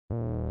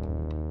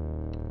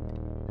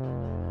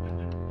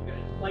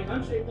like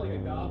I'm shaped like a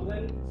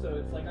goblin, so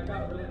it's like I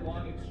got really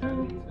long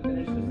extremities, but then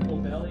it's just a little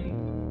belly.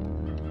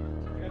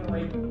 I gotta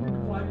like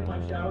climb in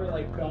my shower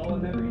like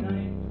Gollum every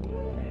night.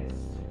 And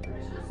it's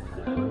just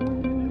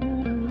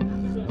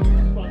so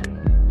funny.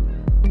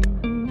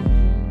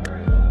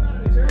 Alright, well I'm out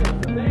of material,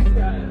 so thanks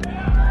guys.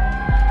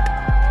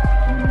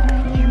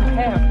 You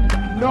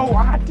have no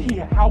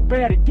idea how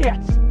bad it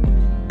gets.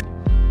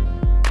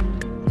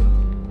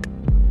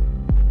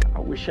 I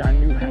wish I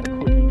knew how to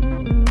cook.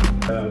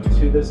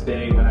 To this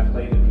day, when I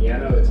play the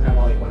piano, it's kind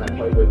of like when I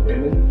play with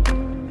women.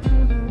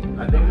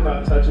 I think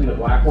about touching the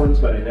black ones,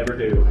 but I never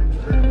do.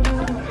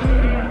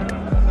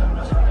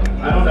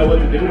 I don't know what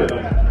to do with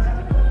them.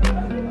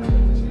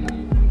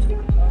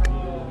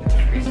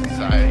 Free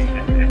society.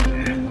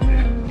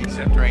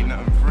 Except there ain't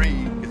nothing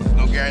free. There's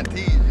no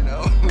guarantees, you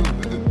know.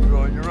 You're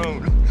on your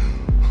own.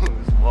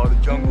 It's a lot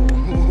of jungle.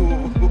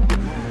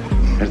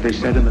 As they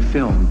said in the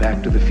film,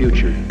 Back to the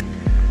Future,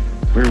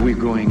 where we're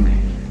going,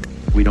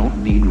 we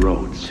don't need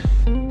roads.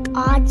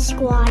 Odd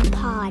Squad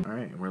Pod. All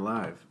right, we're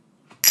live.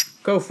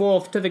 Go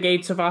forth to the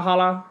gates of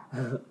Valhalla.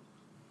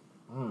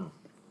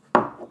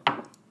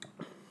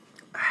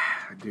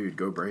 Dude,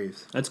 go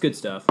Braves. That's good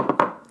stuff.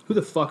 Who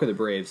the fuck are the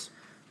Braves?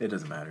 It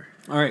doesn't matter.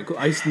 All right, cool.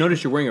 I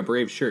noticed you're wearing a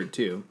Braves shirt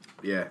too.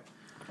 Yeah.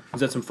 Is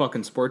that some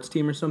fucking sports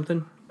team or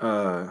something?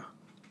 Yeah.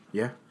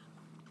 I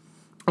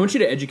want you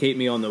to educate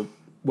me on the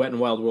wet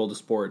and wild world of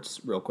sports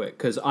real quick,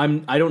 because I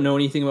don't know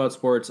anything about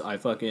sports. I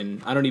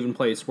don't even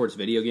play sports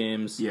video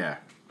games. Yeah.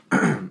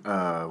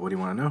 What do you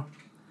want to know?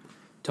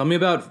 Tell me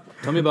about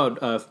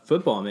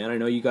football, man. I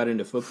know you got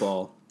into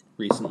football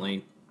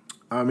recently.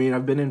 I mean,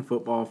 I've been in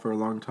football for a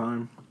long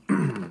time.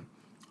 I've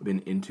been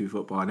into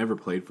football. I never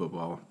played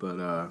football, but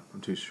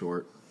I'm too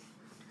short.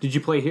 Did you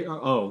play here?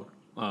 Oh.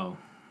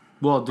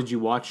 Well, did you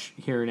watch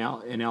here in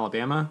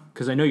Alabama?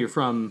 Because I know you're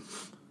from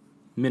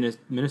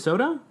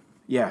Minnesota?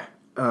 Yeah.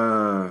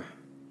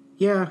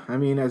 Yeah, I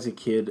mean, as a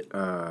kid,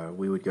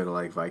 we would go to,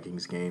 like,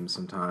 Vikings games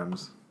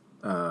sometimes.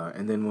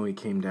 And then when we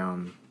came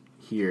down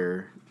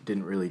here,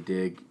 didn't really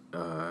dig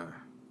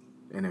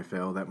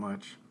NFL that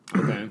much.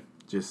 Okay.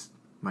 Just,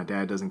 my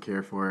dad doesn't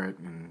care for it,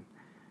 and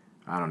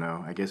I don't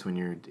know. I guess when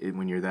you're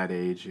that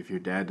age, if your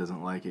dad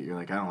doesn't like it, you're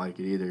like, I don't like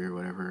it either, or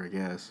whatever, I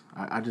guess.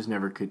 I just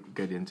never could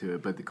get into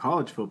it. But the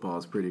college football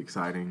is pretty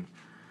exciting.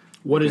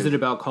 What is it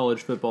about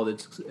college football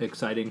that's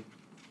exciting?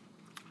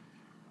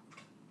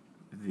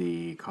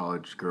 The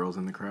college girls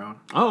in the crowd.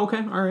 Oh, okay.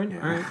 All right.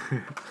 Yeah.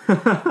 All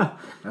right.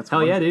 That's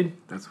Hell yeah, dude.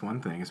 That's one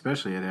thing,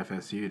 especially at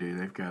FSU, dude.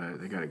 They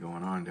got it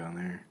going on down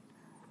there.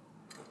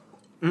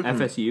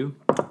 FSU?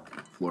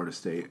 Florida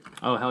State.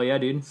 Oh, hell yeah,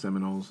 dude.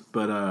 Seminoles.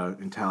 But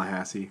in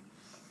Tallahassee.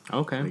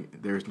 Okay.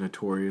 They're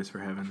notorious for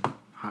having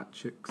hot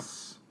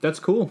chicks. That's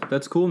cool.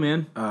 That's cool,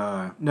 man.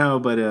 No,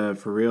 but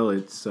for real,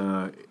 it's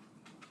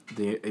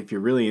if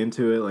you're really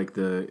into it, like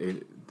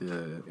the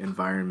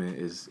environment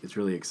it's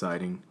really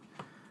exciting.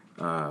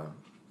 A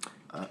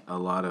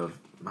lot of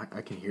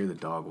I can hear the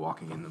dog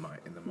walking in the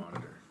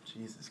monitor.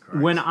 Jesus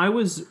Christ. When I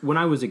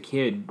was a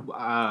kid,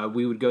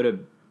 we would go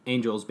to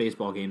Angels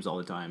baseball games all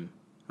the time.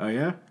 Oh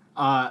yeah?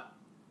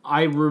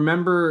 I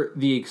remember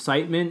the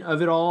excitement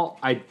of it all.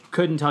 I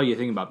couldn't tell you a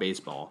thing about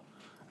baseball.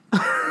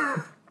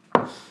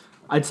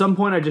 At some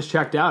point, I just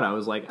checked out. I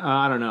was like,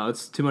 I don't know.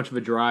 It's too much of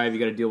a drive. You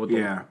got to deal with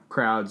the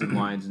crowds and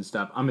lines and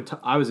stuff.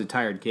 I was a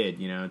tired kid.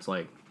 You know, it's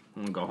like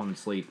I'm gonna go home and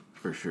sleep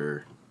For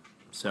sure.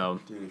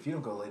 So, dude, if you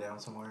don't go lay down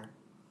somewhere,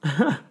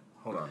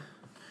 hold on.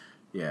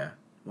 Yeah,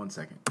 1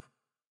 second.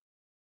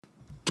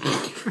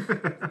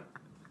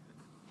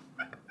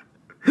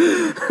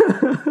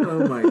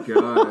 Oh my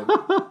god!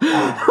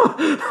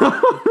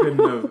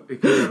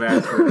 It couldn't have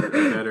asked for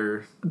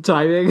better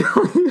timing.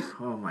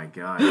 Oh my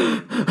god!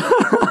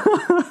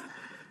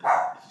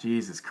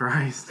 Jesus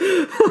Christ!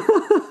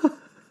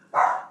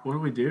 What do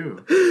we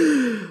do?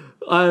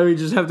 We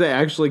just have to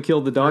actually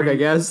kill the dog, I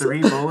guess.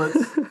 3 bullets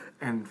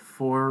and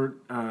 4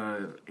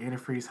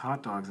 antifreeze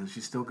hot dogs, and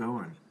she's still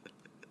going.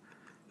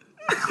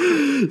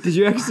 Did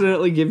you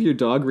accidentally give your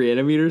dog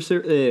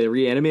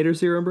reanimator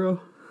serum, bro?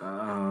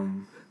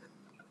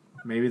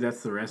 Maybe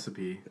that's the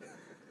recipe.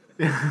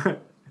 And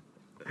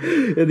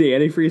the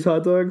antifreeze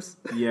hot dogs?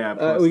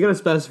 Yeah. We gotta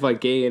specify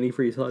gay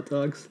antifreeze hot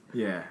dogs.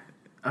 Yeah.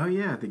 Oh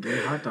yeah, the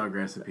gay hot dog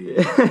recipe.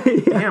 Yeah.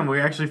 Damn,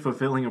 we're actually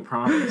fulfilling a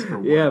promise for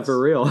once. Yeah,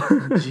 for real.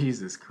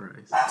 Jesus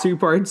Christ. 2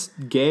 parts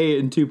gay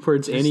and 2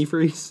 parts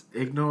antifreeze.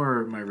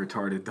 Ignore my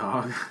retarded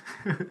dog.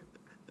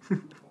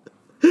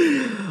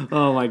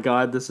 Oh my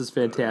god, this is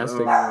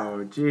fantastic.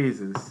 Oh,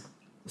 Jesus.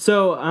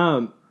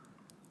 So,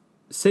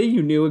 say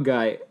you knew a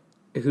guy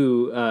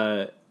who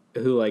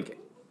like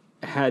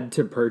had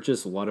to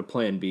purchase a lot of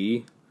Plan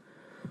B.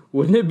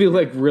 Wouldn't it be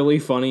like really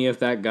funny if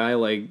that guy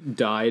like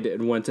died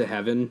and went to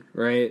heaven,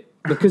 right?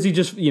 Because he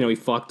just, he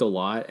fucked a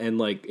lot and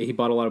like he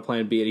bought a lot of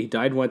Plan B and he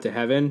died and went to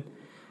heaven,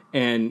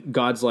 And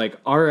God's like,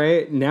 all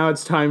right, now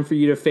it's time for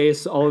you to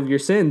face all of your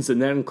sins.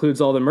 And that includes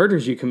all the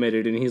murders you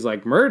committed. And he's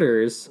like,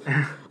 murders?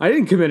 I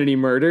didn't commit any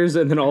murders.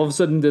 And then all of a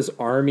sudden this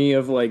army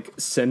of like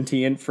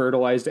sentient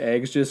fertilized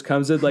eggs just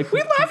comes in like,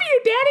 we love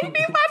you, Daddy.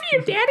 We love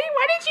you, Daddy.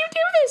 Why did you do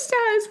this to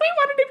us? We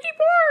wanted to be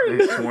born.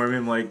 They swarm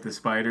him like the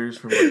spiders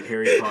from like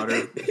Harry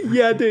Potter.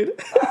 Yeah, dude.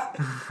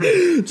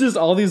 Just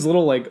all these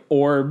little like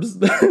orbs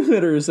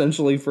that are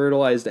essentially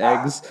fertilized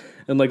eggs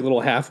and like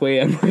little halfway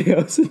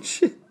embryos and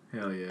shit.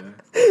 Hell yeah.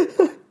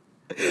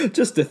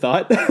 Just a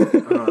thought.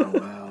 Oh,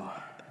 wow.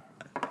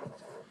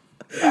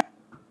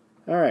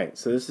 All right,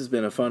 so this has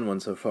been a fun one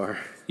so far.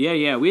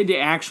 Yeah, we had to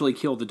actually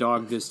kill the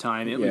dog this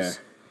time. It was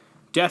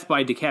death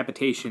by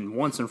decapitation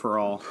once and for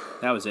all.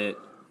 That was it.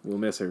 We'll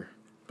miss her,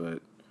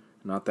 but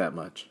not that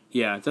much.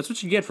 Yeah, that's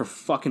what you get for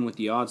fucking with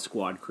the Odd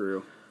Squad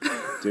crew.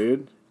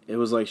 Dude, it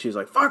was like, she's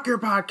like, fuck your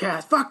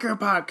podcast, fuck your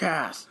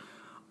podcast.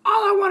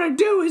 All I want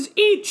to do is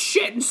eat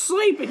shit and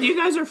sleep, and you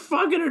guys are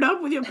fucking it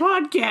up with your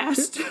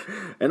podcast.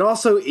 And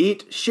also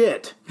eat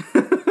shit.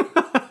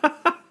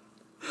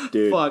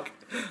 Dude, Fuck.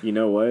 You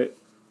know what?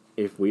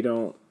 If we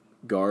don't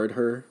guard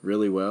her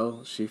really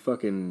well, she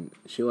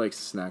likes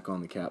to snack on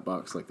the cat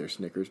box like they're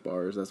Snickers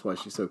bars. That's why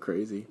she's so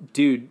crazy.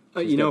 Dude,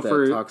 She's got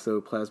for that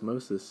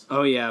toxoplasmosis.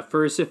 Oh yeah,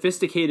 for as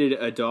sophisticated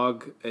a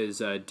dog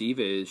as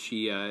Diva is,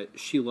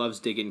 she loves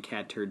digging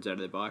cat turds out of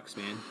the box,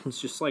 man. It's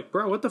just like,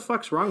 bro, what the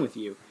fuck's wrong with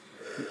you?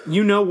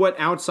 You know what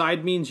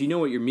outside means. You know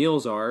what your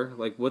meals are.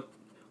 Like, what?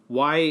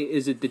 Why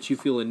is it that you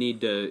feel a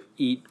need to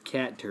eat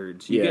cat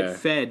turds? You get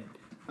fed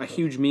a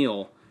huge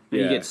meal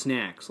and you get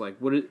snacks. Like,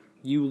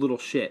 you little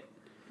shit.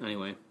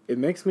 Anyway, it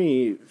makes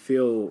me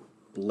feel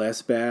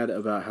less bad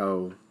about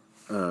how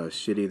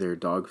shitty their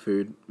dog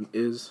food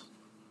is,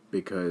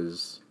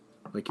 because,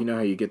 like, you know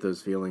how you get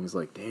those feelings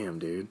like, damn,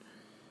 dude.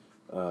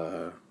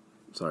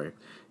 Sorry.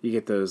 You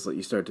get those, like,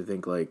 you start to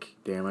think like,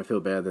 damn, I feel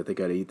bad that they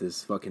gotta eat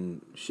this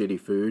fucking shitty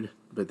food,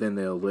 but then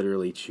they'll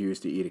literally choose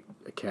to eat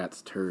a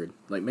cat's turd.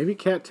 Like, maybe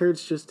cat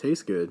turds just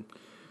taste good.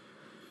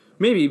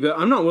 maybe, but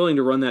I'm not willing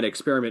to run that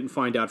experiment and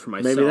find out for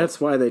myself. Maybe that's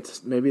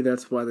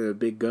why the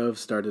big gov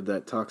started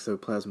that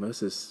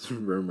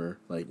toxoplasmosis rumor.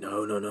 Like,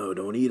 no,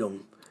 don't eat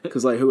them.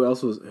 Because, like,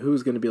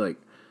 who's gonna be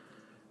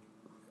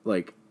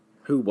like,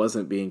 who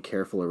wasn't being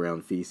careful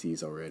around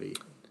feces already?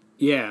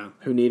 Yeah.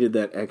 Who needed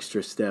that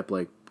extra step,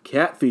 like,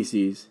 cat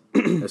feces,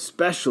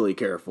 especially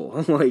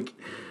careful. Like,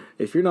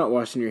 if you're not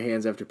washing your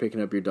hands after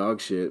picking up your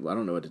dog shit, I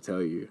don't know what to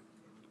tell you.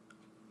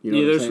 You know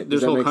what I'm saying?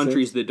 There's whole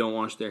countries that don't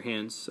wash their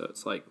hands, so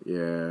it's like,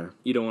 yeah,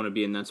 you don't want to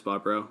be in that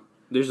spot, bro.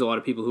 There's a lot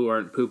of people who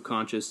aren't poop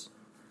conscious.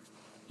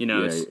 You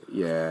know,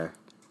 yeah.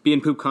 Being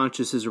poop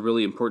conscious is a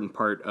really important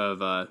part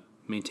of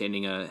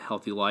maintaining a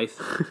healthy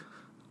life.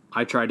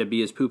 I try to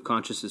be as poop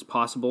conscious as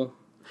possible.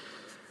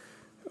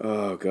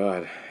 Oh,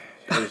 God.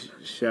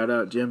 Shout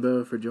out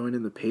Jimbo for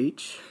joining the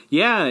page.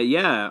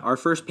 Yeah. Our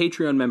first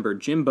Patreon member,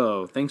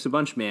 Jimbo. Thanks a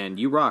bunch, man.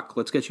 You rock.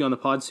 Let's get you on the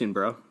pod soon,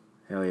 bro.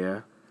 Hell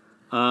yeah.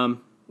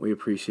 We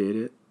appreciate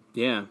it.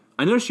 Yeah.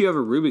 I noticed you have a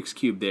Rubik's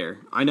Cube there.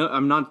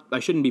 I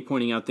shouldn't be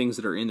pointing out things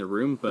that are in the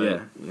room,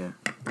 but yeah.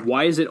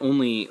 Why is it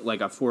only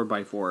like a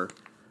 4x4?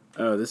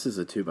 Oh, this is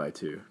a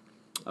 2x2.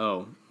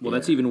 Oh, well,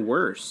 that's even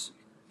worse.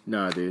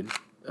 Nah, dude.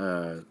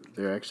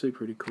 They're actually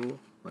pretty cool.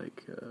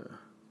 Like,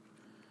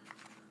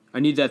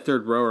 I need that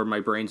third row or my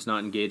brain's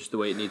not engaged the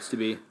way it needs to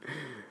be.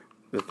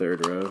 The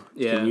third row?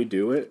 Yeah. Can you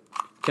do it?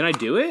 Can I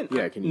do it?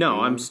 Yeah, can you No,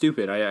 do I'm one?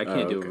 stupid. I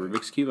can't do a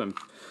Rubik's Cube.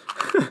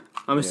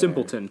 I'm a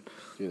simpleton.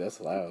 Dude,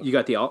 that's loud. You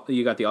got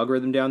the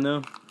algorithm down,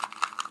 though?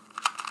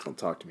 Don't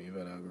talk to me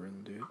about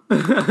algorithm, dude.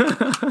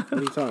 What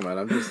are you talking about?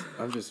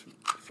 I'm just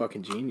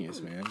fucking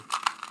genius, man.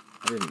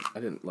 I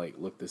didn't like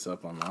look this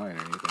up online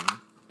or anything.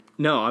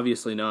 No,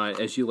 obviously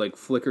not. As you like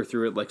flicker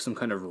through it like some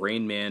kind of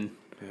Rain Man.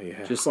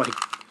 Yeah. Just like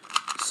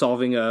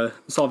solving the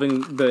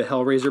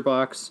Hellraiser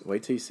box.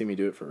 Wait till you see me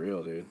do it for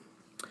real, dude.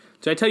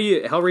 Did I tell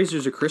you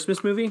Hellraiser's a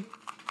Christmas movie?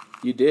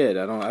 You did.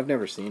 I've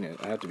never seen it.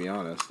 I have to be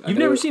honest. You've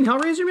never seen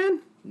Hellraiser,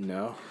 man?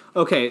 No.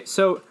 Okay,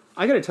 so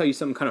I got to tell you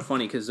something kind of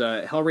funny because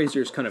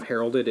Hellraiser is kind of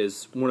heralded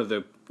as one of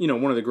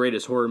the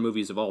greatest horror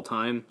movies of all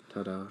time.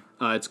 Ta-da.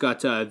 It's got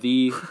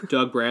the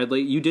Doug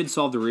Bradley. You did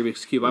solve the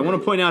Rubik's Cube. I want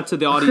to point out to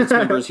the audience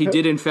members, he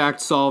did in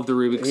fact solve the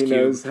Rubik's Cube. He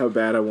knows how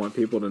bad I want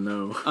people to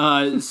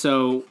know.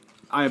 So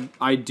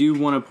I do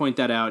want to point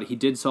that out. He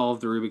did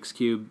solve the Rubik's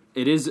Cube.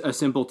 It is a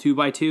simple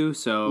 2x2,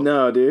 so...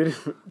 No, dude.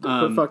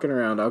 Quit fucking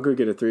around. I'll go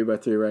get a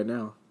 3x3 right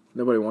now.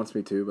 Nobody wants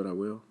me to, but I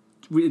will.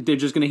 They're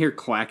just going to hear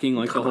clacking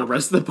like the whole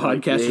rest of the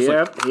podcast.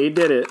 Yep, he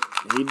did it.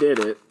 He did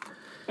it.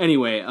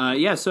 Anyway,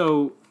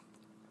 so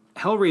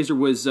Hellraiser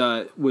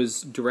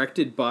was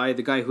directed by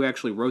the guy who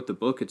actually wrote the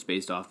book it's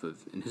based off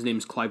of, and his name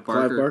is Clive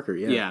Barker. Clive Barker,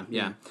 yeah.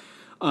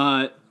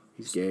 Yeah.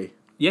 He's gay.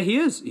 Yeah, he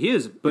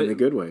is. But in a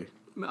good way.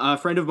 A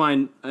friend of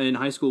mine in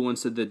high school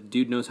once said that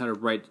dude knows how to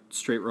write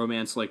straight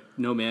romance like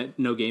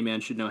no gay man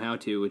should know how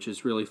to, which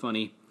is really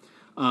funny.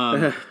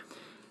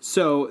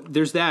 So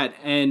there's that,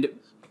 and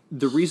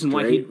the reason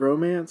why Straight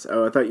romance?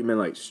 Oh, I thought you meant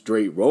like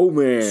straight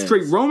romance.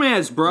 straight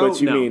romance, bro. But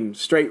you No. mean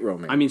straight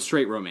romance. I mean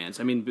straight romance.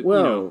 I mean,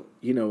 well,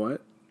 you know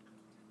what?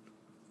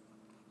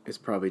 It's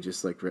probably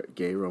just like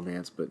gay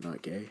romance, but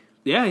not gay.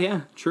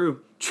 Yeah,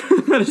 true.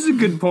 That is a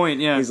good point.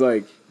 Yeah. He's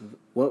like,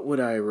 what would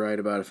I write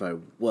about if I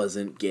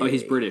wasn't gay? Oh,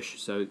 he's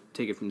British, so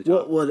take it from the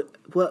top.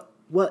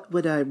 What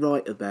would I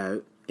write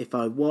about if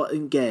I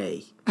wasn't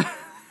gay?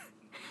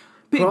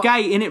 Bit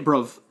gay in it,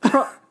 bruv.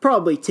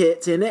 Probably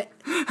tits in it.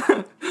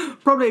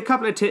 Probably a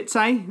couple of tits,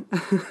 eh?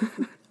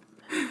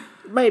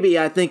 Maybe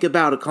I think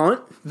about a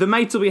cunt. The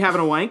mates will be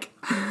having a wank.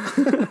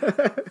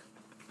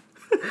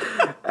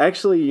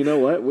 Actually, you know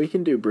what? We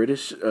can do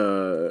British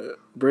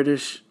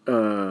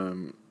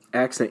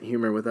accent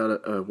humor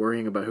without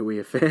worrying about who we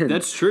offend.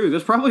 That's true.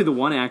 That's probably the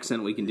one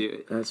accent we can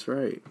do. That's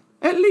right.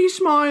 At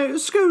least my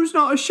school's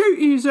not a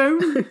shooting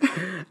zone.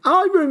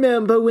 I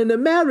remember when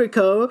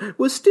America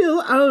was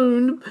still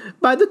owned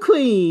by the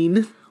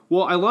Queen.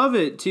 Well, I love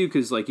it, too,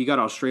 because, like, you got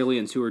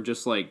Australians who are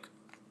just, like,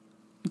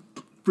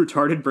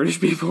 retarded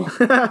British people.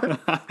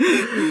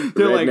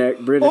 They're like,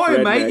 British oi,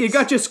 rednecks. mate, you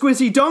got your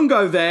squizzy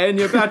dongo there and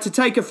you're about to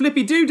take a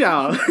flippy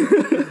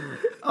doodah.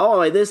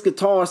 Oh, this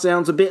guitar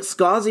sounds a bit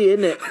scuzzy,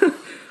 isn't it?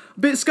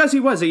 Bit scuzzy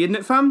wuzzy, isn't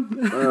it, fam?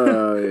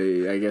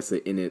 I guess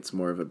the in it's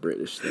more of a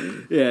British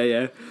thing.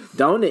 Yeah.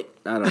 Don't it?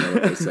 I don't know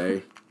what they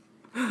say.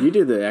 You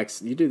do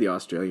the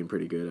Australian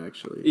pretty good,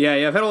 actually. Yeah,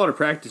 I've had a lot of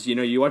practice. You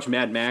know, you watch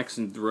Mad Max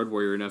and The Road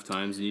Warrior enough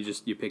times and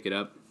you pick it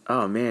up.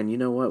 Oh, man, you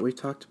know what? We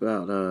talked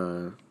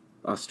about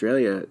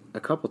Australia a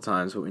couple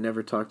times, but we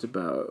never talked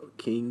about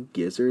King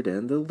Gizzard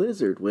and the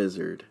Lizard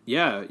Wizard.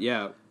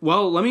 Yeah.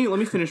 Well, let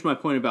me finish my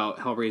point about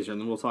Hellraiser,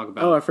 and then we'll talk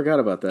about. Oh, I forgot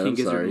about that. King I'm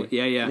Gizzard. sorry.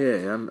 Yeah.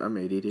 Yeah, I'm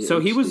ADD.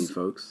 So he was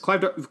folks.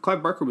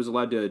 Clive Barker was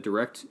allowed to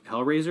direct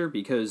Hellraiser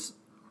because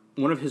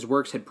one of his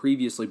works had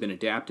previously been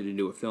adapted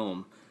into a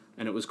film,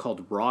 and it was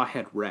called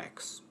Rawhead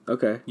Rex.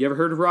 Okay. You ever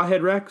heard of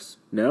Rawhead Rex?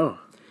 No.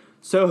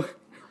 So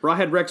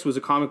Rawhead Rex was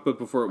a comic book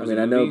before it was.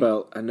 I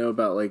know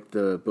about like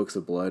the Books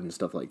of Blood and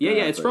stuff like that.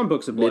 Yeah, it's from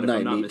Books of Blood, Midnight if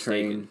I'm not Meat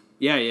mistaken. Train.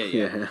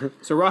 Yeah.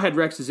 So Rawhead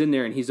Rex is in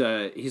there, and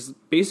he's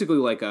basically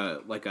like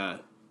a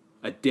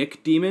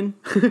dick demon.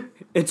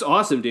 It's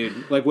awesome,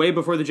 dude. Like way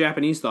before the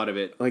Japanese thought of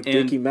it. Like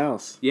Dickie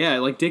Mouse. Yeah,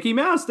 like Dickie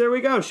Mouse. There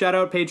we go. Shout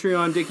out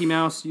Patreon, Dickie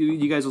Mouse.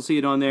 You guys will see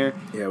it on there.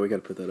 Yeah, we got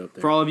to put that up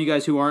there. For all of you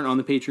guys who aren't on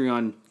the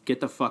Patreon, get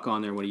the fuck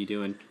on there. What are you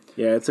doing?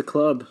 Yeah, it's a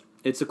club.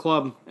 It's a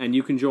club, and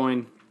you can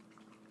join.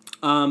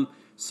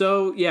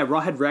 So, yeah,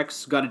 Rawhead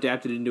Rex got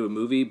adapted into a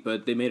movie,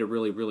 but they made a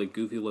really, really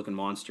goofy-looking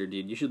monster,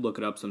 dude. You should look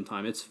it up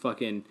sometime. It's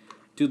fucking...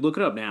 Dude, look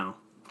it up now.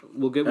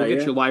 We'll get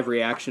your live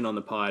reaction on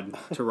the pod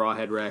to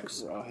Rawhead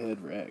Rex.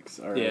 Rawhead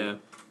Rex, all right. Yeah.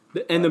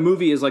 And the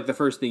movie is, like, the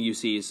first thing you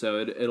see, so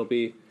it'll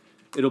be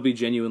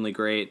genuinely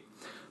great.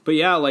 But,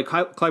 yeah, like,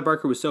 Clive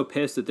Barker was so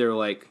pissed that they were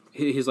like...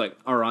 He's like,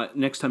 all right,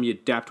 next time you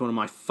adapt one of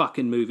my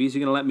fucking movies,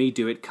 you're going to let me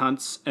do it,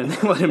 cunts. And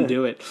they let him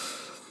do it.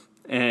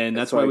 And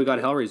that's why we got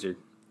Hellraiser.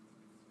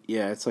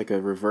 Yeah, it's like a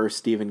reverse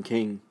Stephen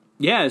King.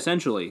 Yeah,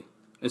 essentially,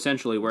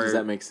 where does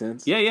that make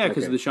sense? Yeah,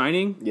 because of The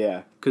Shining.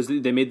 Yeah, because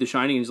they made The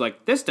Shining, and he's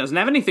like, this doesn't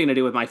have anything to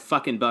do with my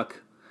fucking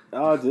book.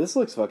 Oh, this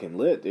looks fucking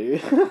lit,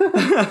 dude.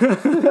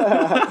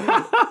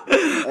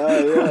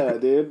 Yeah,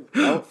 dude.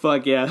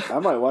 Fuck yeah, I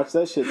might watch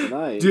that shit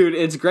tonight, dude.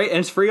 It's great, and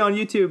it's free on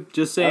YouTube.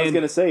 Just saying. I was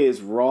gonna say,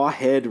 is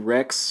Rawhead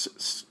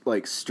Rex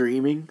like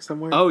streaming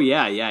somewhere? Oh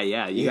yeah.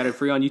 You got it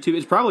free on YouTube.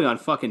 It's probably on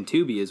fucking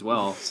Tubi as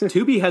well.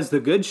 Tubi has the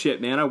good shit,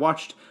 man. I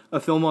watched a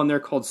film on there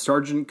called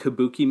Sergeant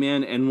Kabuki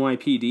Man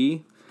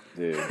NYPD.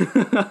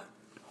 Dude.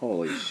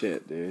 Holy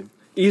shit, dude.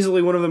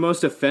 Easily one of the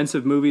most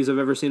offensive movies I've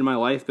ever seen in my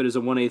life, but as a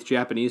 1/8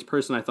 Japanese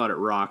person, I thought it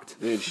rocked.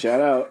 Dude,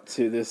 shout out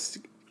to this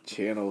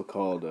channel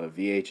called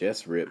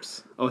VHS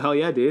Rips. Oh, hell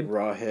yeah, dude.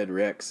 Rawhead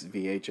Rex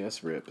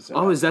VHS Rips.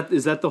 Oh, is that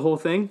the whole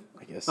thing?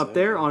 I guess up so.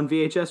 there on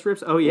VHS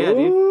Rips? Oh, yeah,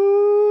 dude.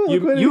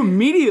 You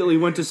immediately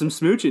went to some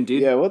smooching,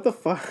 dude. Yeah, what the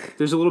fuck?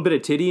 There's a little bit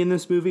of titty in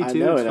this movie,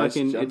 too. I know,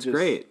 it's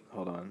great.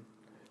 Hold on.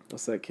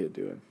 What's that kid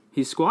doing?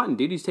 He's squatting,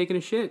 dude. He's taking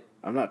a shit.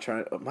 I'm not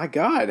trying... Oh, my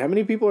God, how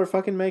many people are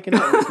fucking making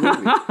out in this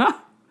movie?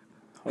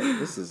 Oh,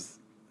 this is...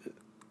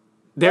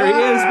 There he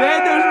is,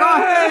 man. There's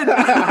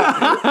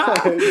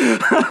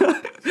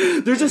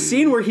Rawhead. There's a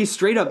scene where he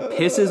straight up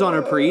pisses on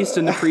a priest,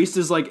 and the priest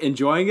is like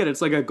enjoying it.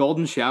 It's like a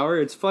golden shower.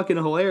 It's fucking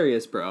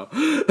hilarious, bro.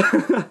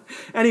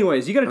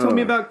 Anyways, you got to tell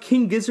me about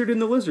King Gizzard and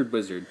the Lizard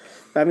Wizard.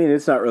 I mean,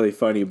 it's not really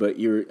funny, but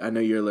I know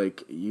you're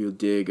like, you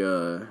dig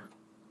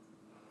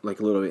like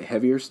a little bit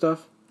heavier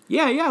stuff.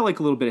 Yeah, I like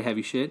a little bit of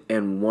heavy shit.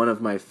 And one of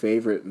my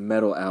favorite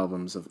metal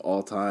albums of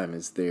all time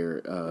is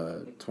their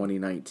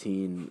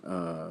 2019.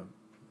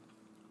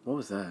 What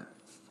was that?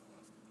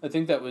 I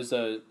think that was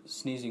a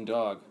sneezing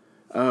dog.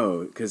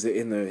 Oh, because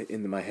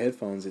in my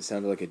headphones it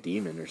sounded like a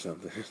demon or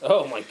something.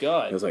 Oh my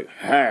god! It was like,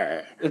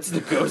 "Hey!" It's the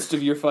ghost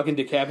of your fucking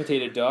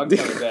decapitated dog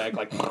coming back.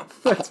 Like,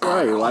 that's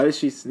right. Why is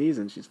she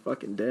sneezing? She's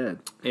fucking dead.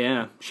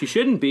 Yeah, she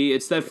shouldn't be.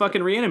 It's that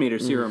fucking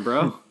reanimator serum,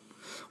 bro.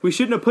 We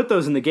shouldn't have put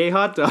those in the gay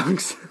hot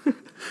dogs.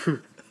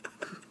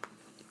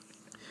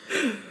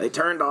 They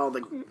turned all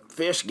the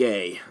fish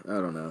gay. I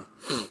don't know.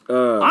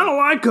 I don't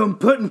like them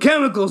putting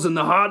chemicals in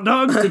the hot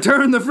dogs to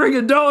turn the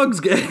friggin' dogs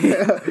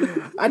gay.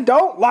 I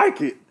don't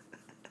like it.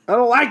 I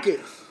don't like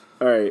it.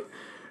 All right.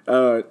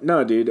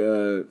 No,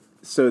 dude.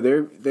 So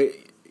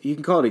you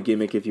can call it a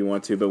gimmick if you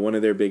want to, but one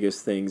of their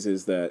biggest things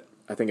is that,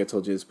 I think I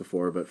told you this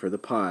before, but for the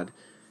pod,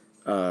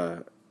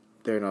 they're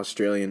an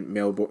Australian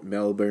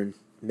Melbourne.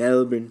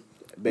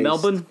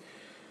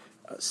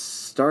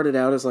 Started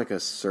out as like a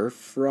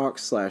surf rock /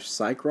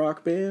 psych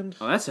rock band.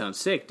 Oh, that sounds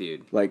sick,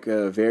 dude. Like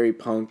very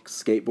punk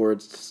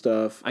skateboard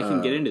stuff. I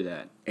can get into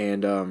that.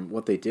 And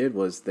what they did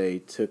was they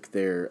took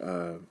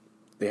their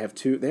they have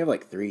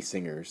like 3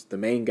 singers. The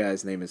main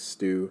guy's name is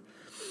Stu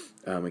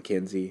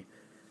McKenzie,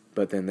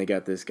 but then they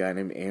got this guy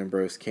named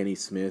Ambrose Kenny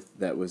Smith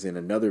that was in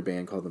another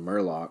band called the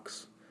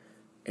Murlocs,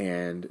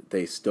 and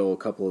they stole a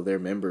couple of their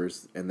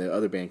members, and the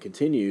other band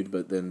continued,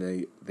 but then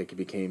they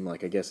became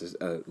like, I guess,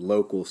 a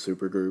local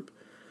supergroup.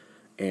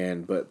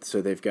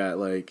 So they've got,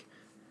 like,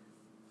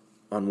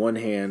 on one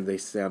hand they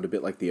sound a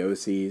bit like the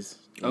OCs,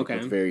 like, okay,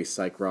 with very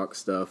psych rock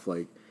stuff,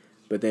 like,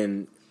 but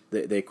then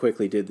they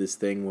quickly did this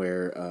thing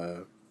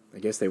where I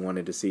guess they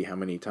wanted to see how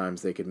many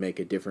times they could make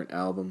a different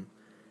album.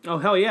 Oh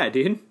hell yeah,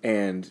 dude!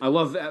 And I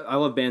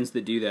love bands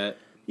that do that.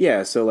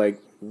 Yeah, so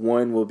like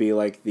one will be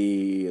like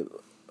the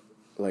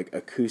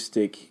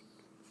acoustic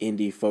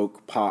indie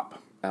folk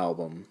pop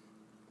album,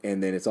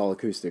 and then it's all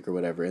acoustic or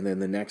whatever, and then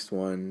the next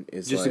one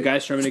is just like a guy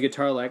strumming a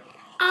guitar like,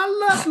 I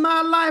love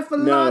my life a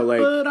lot, like,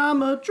 but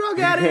I'm a drug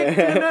addict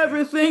and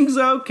everything's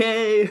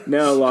okay.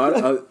 No, a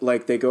lot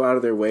like they go out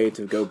of their way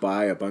to go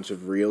buy a bunch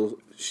of real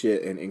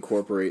shit and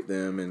incorporate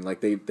them, and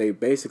like they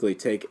basically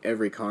take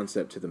every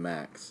concept to the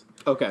max.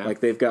 Okay.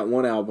 Like they've got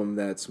one album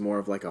that's more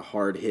of like a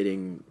hard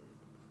hitting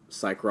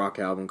psych rock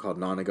album called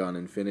Nonagon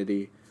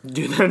Infinity.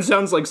 Dude, that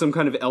sounds like some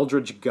kind of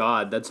eldritch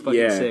god. That's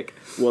fucking sick.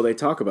 Well, they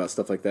talk about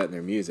stuff like that in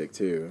their music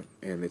too,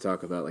 and they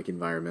talk about like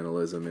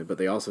environmentalism, but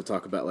they also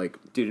talk about like,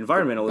 dude,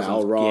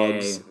 environmentalism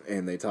is gay.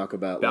 And they talk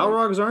about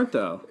Balrogs aren't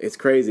though. It's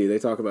crazy. They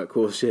talk about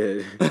cool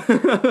shit.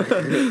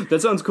 That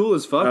sounds cool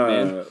as fuck,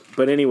 man.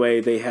 But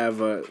anyway, they have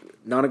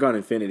Nonagon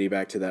Infinity.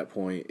 Back to that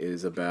point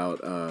is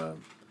about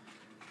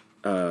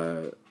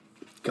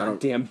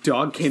Goddamn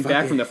dog came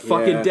back from the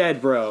fucking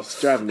dead, bro.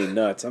 It's driving me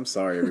nuts. I'm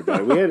sorry,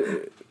 everybody.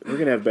 We're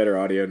gonna have better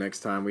audio next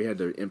time. We had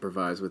to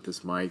improvise with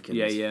this mic. And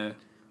yeah.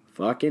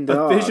 Fucking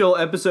dog. Official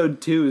episode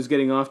 2 is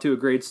getting off to a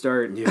great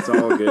start. It's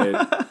all good.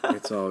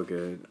 It's all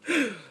good.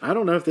 I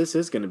don't know if this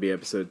is gonna be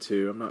episode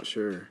 2. I'm not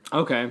sure.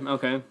 Okay.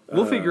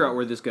 We'll figure out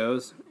where this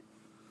goes.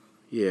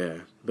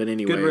 Yeah, but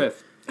anyway. Good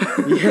riff.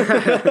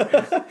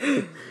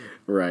 Yeah.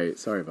 Right.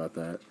 Sorry about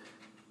that.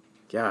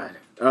 God.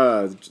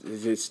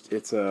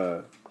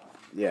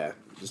 Yeah,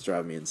 just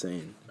drive me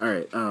insane. All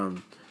right.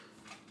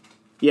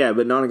 Yeah,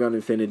 but Nonagon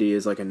Infinity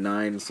is like a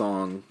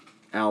 9-song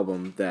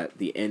album that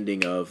the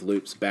ending of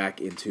loops back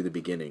into the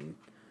beginning.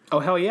 Oh,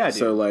 hell yeah, dude.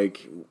 So,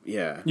 like,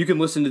 yeah. You can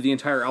listen to the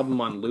entire album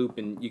on loop,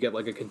 and you get,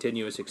 like, a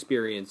continuous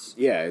experience.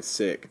 Yeah, it's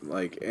sick.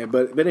 Like,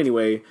 but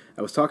anyway,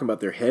 I was talking about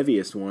their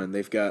heaviest one.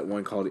 They've got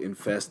one called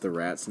Infest the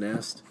Rat's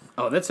Nest.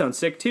 Oh, that sounds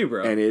sick, too,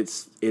 bro. And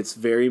it's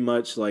very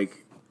much,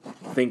 like,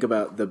 think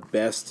about the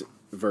best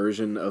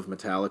version of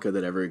Metallica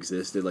that ever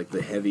existed. Like,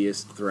 the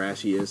heaviest,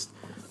 thrashiest.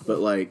 But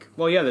like,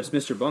 well, yeah, that's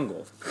Mr.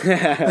 Bungle,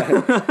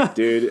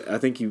 dude. I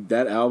think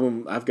that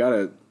album. I've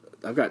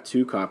got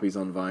 2 copies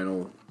on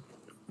vinyl.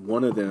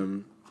 One of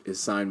them is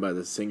signed by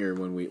the singer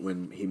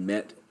when he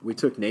met. We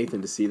took Nathan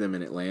to see them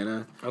in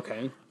Atlanta.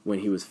 Okay. When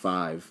he was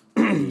 5,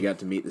 and you got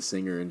to meet the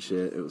singer and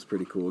shit. It was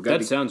pretty cool.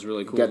 Sounds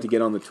really cool. Got to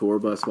get on the tour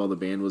bus while the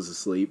band was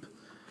asleep.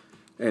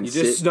 And you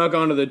just snuck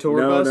onto the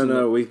tour bus.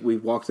 No. We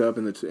walked up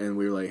and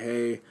we were like,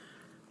 hey.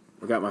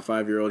 I got my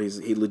 5-year-old.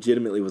 He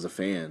legitimately was a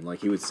fan. Like,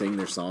 he would sing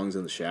their songs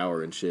in the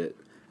shower and shit.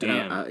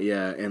 Damn. And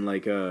and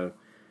like,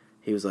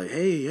 he was like,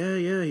 hey,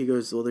 yeah. He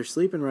goes, well, they're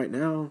sleeping right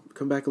now.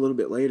 Come back a little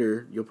bit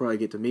later. You'll probably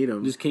get to meet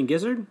them. This King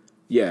Gizzard?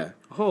 Yeah.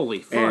 Holy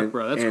fuck,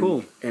 bro. That's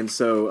cool. And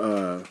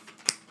so,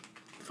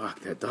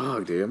 fuck that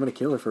dog, dude. I'm gonna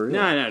kill her for real.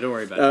 No, don't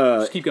worry about it.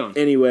 Just keep going.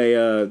 Anyway,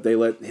 they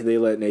let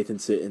Nathan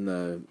sit in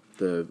the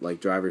like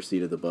driver's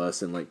seat of the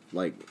bus and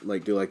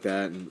like do like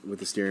that and with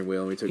the steering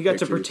wheel, and we took he got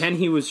pictures. To pretend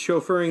he was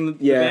chauffeuring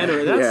the band.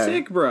 That's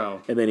sick,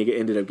 bro. And then he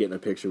ended up getting a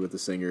picture with the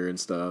singer and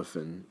stuff,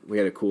 and we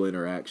had a cool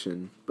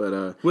interaction.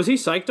 But was he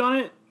psyched on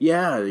it?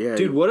 Yeah.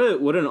 Dude,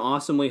 what an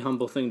awesomely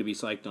humble thing to be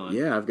psyched on.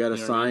 Yeah, I've got a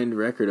signed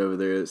record over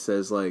there that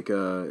says like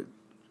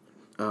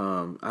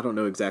I don't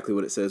know exactly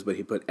what it says, but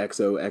he put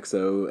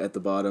XOXO at the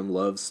bottom,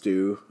 love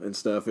Stu and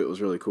stuff. It was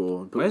really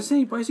cool. Why is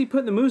he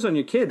putting the moves on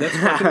your kid? That's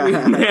fucking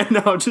weird, man.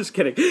 No, I'm just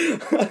kidding.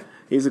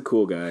 He's a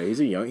cool guy. He's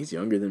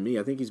younger than me.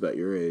 I think he's about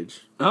your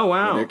age. Oh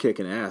wow. And they're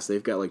kicking ass.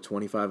 They've got like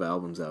 25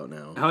 albums out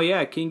now. Oh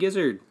yeah, King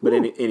Gizzard. But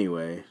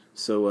anyway,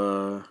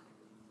 so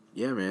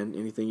yeah, man.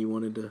 Anything you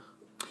wanted to?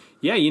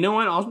 Yeah, you know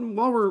what?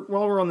 While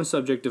we're on the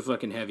subject of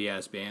fucking heavy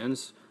ass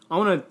bands, I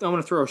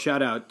wanna throw a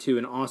shout out to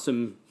an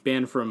awesome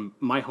band from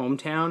my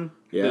hometown.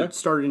 Yeah. That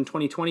started in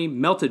 2020.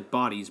 Melted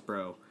Bodies,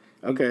 bro.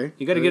 Okay.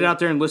 You got to get out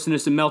there and listen to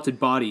some Melted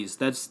Bodies.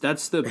 That's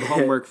the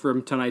homework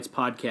from tonight's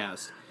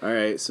podcast. All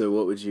right. So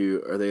what would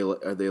you? Are they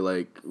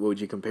like? What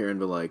would you compare them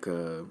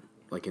to?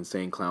 Like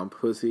Insane Clown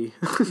Pussy?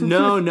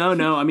 No.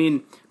 I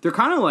mean, they're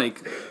kind of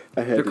like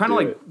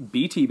it.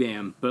 BT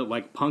Bam, but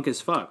like punk as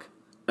fuck.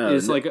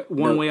 Is like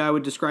one way I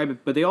would describe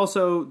it. But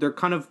they're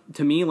kind of,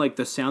 to me, like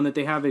the sound that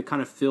they have, it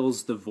kind of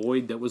fills the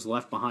void that was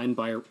left behind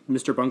by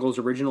Mr. Bungle's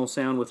original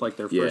sound with like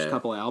their first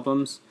couple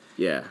albums.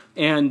 Yeah.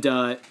 And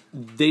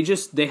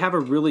they have a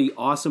really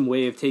awesome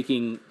way of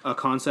taking a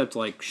concept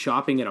like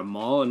shopping at a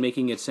mall and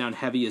making it sound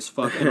heavy as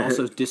fuck and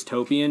also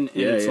dystopian.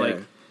 And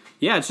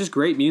it's just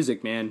great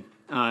music, man.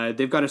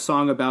 They've got a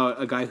song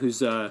about a guy who's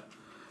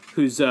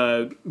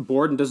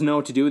bored and doesn't know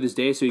what to do with his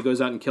day, so he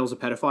goes out and kills a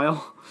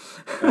pedophile.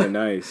 Oh,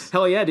 nice.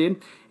 Hell yeah,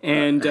 dude.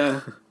 And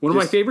one of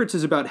my favorites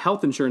is about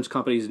health insurance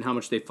companies and how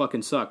much they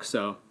fucking suck,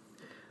 so.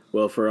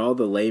 Well, for all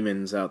the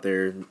layman's out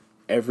there,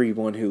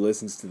 everyone who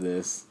listens to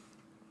this,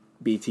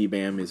 BT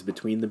Bam is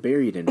Between the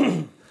Buried and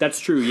Me. That's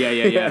true,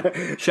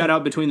 yeah. Shout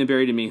out Between the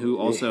Buried and Me, who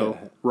also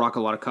rock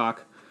a lot of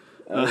cock.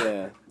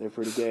 Yeah, they're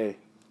pretty gay.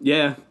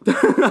 Yeah.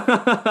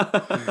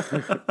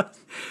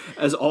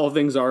 As all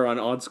things are on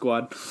Odd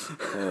Squad.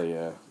 Hell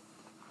yeah.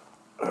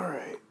 All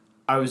right.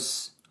 I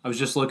was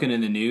just looking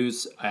in the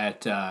news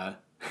at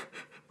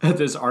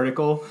this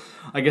article.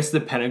 I guess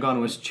the Pentagon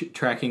was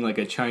tracking like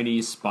a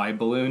Chinese spy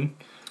balloon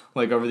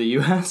like over the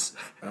U.S.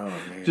 Oh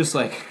man. Just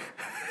like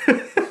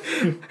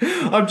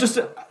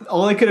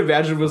all I could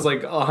imagine was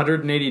like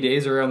 180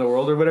 days around the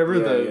world or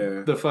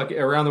whatever. The fuck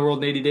Around the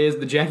World in 80 Days,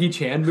 the Jackie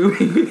Chan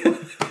movie.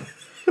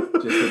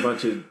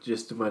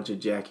 Just a bunch of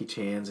Jackie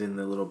Chans in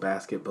the little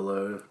basket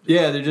below.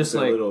 Yeah, they're just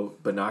like little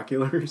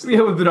binoculars.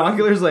 Yeah, with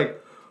binoculars, like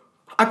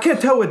I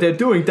can't tell what they're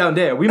doing down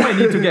there. We might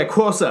need to get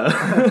closer.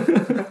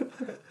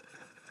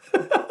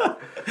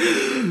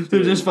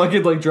 They're just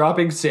fucking like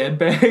dropping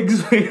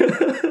sandbags.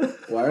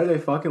 Why are they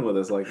fucking with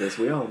us like this?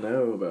 We all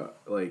know about,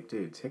 like,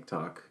 dude,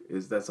 TikTok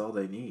that's all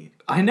they need.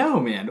 I know,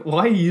 man.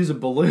 Why use a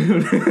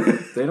balloon?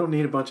 They don't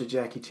need a bunch of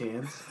Jackie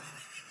Chans.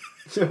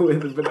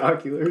 With the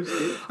binoculars.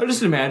 Dude. I'm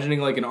just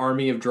imagining like an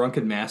army of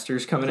drunken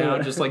masters coming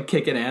out, just like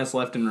kicking ass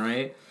left and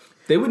right.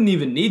 They wouldn't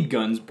even need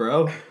guns,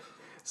 bro.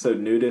 So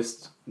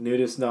nudists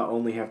not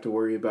only have to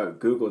worry about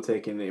Google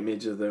taking an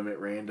image of them at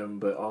random,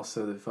 but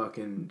also the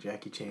fucking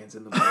Jackie Chan's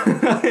in the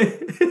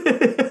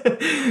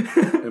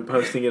balloon. And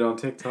posting it on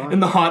TikTok. In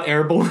the hot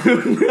air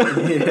balloon.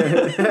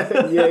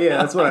 yeah,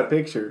 that's what I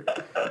picture.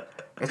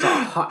 It's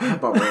a hot air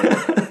balloon.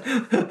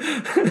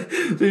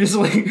 They just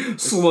like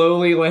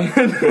slowly land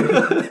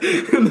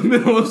in the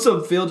middle of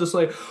some field, just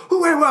like,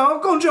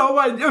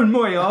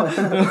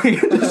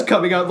 just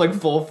coming out like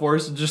full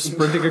force and just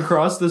sprinting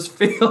across this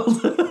field.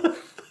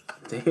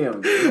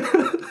 Damn.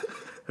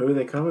 Who are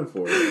they coming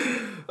for?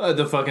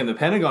 The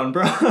Pentagon,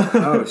 bro.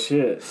 Oh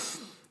shit.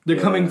 They're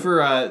coming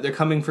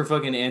for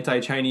fucking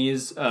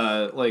anti-Chinese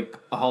like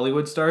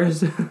Hollywood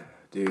stars.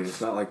 Dude,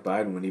 it's not like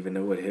Biden wouldn't even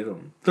know what hit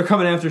him. They're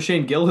coming after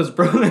Shane Gillis,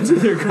 bro. That's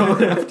what they're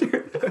going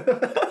after.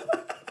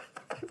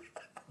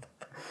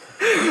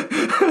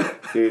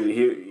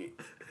 Dude,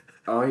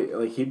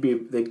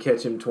 they'd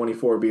catch him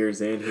 24 beers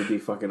in, he'd be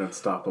fucking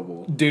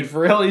unstoppable. Dude, for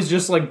real, he's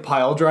just like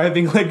pile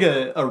driving like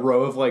a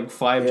row of like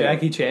 5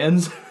 Jackie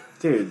Chans.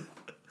 Dude,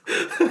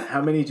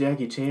 how many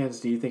Jackie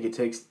Chans do you think it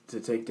takes to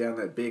take down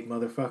that big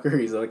motherfucker?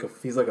 He's like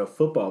a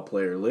football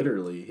player,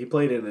 literally. He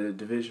played in a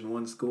Division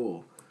I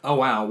school. Oh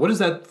wow, what does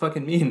that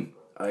fucking mean?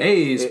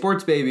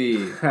 Sports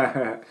baby.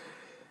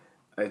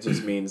 It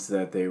just means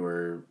that they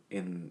were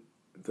in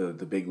the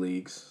big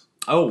leagues.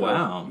 Oh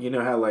wow. You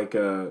know how like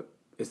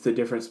it's the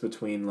difference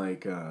between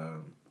like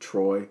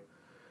Troy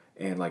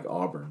and like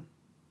Auburn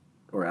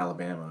or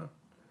Alabama.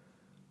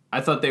 I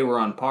thought they were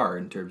on par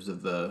in terms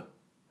of the.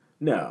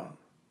 No.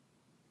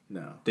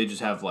 They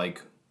just have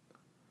like.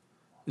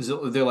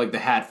 They're like the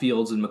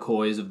Hatfields and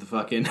McCoys of the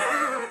fucking.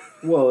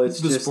 Well, it's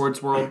the just,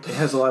 sports world. It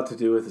has a lot to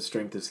do with the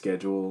strength of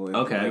schedule and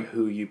like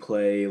who you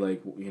play.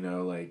 Like, you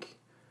know, like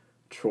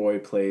Troy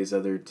plays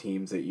other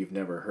teams that you've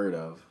never heard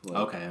of.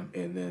 Like,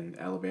 and then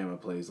Alabama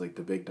plays like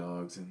the big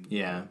dogs and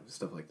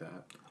stuff like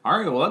that. All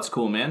right, well that's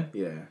cool, man.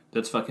 Yeah,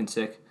 that's fucking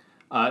sick.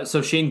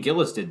 So Shane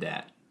Gillis did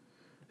that.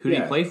 Who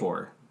did he play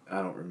for?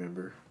 I don't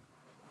remember.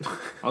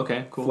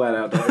 Okay, cool. Flat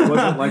out, it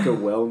wasn't like a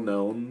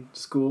well-known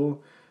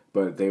school.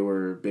 But they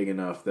were big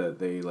enough that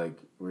they like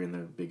were in the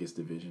biggest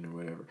division or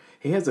whatever.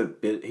 He has a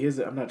bit.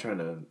 I'm not trying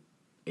to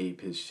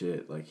ape his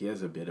shit. Like he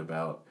has a bit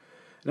about,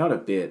 not a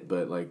bit,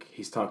 but like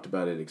he's talked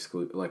about it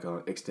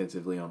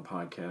extensively on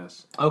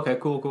podcasts. Okay,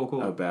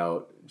 cool.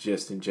 About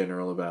just in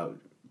general about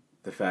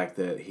the fact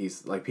that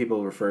he's like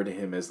people refer to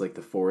him as like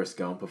the Forrest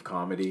Gump of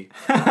comedy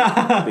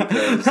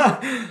because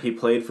he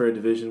played for a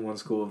Division I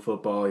school of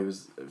football. He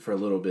was for a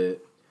little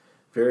bit,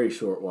 very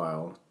short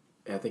while.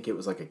 I think it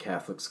was like a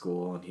Catholic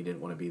school, and he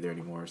didn't want to be there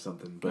anymore or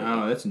something. But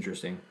Oh, that's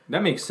interesting.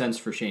 That makes sense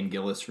for Shane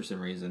Gillis for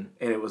some reason.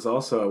 and it was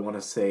also, I want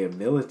to say, a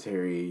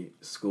military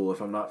school,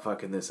 if I'm not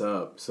fucking this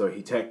up. So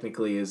he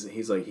technically is.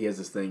 He's like, he has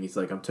this thing. He's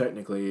like, I'm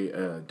technically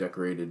a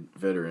decorated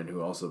veteran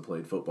who also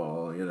played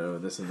football, you know,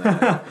 this and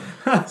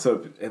that.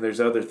 So, and there's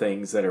other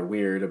things that are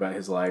weird about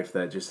his life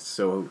that just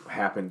so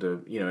happened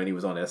to, you know, and he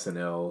was on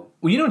SNL.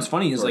 Well, you know what's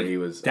funny is Or like he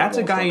was that's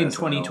a almost guy on in SNL.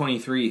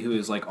 2023 who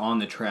is like on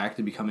the track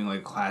to becoming like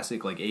a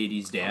classic like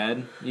 80s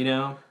dad, you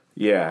know?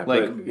 Yeah,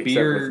 Like, but except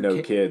beer with no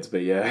ki- kids,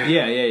 but yeah.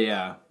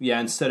 Yeah,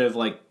 instead of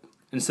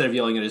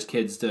yelling at his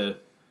kids to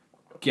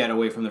get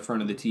away from the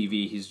front of the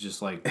TV, he's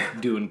just like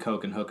doing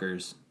coke and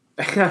hookers.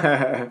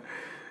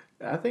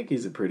 I think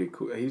he's a pretty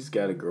cool. He's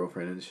got a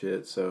girlfriend and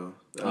shit. So.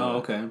 Oh,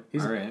 okay.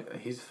 He's All right.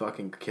 He's a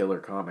fucking killer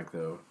comic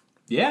though.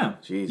 Yeah.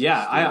 Jesus, yeah,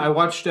 dude. I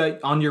watched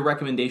on your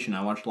recommendation.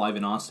 I watched Live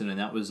in Austin, and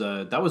that was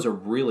a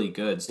really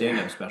good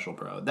stand-up special,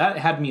 bro. That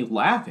had me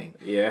laughing.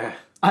 Yeah.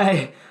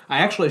 I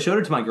actually showed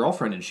it to my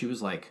girlfriend, and she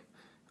was like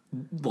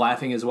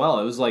laughing as well.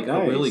 It was like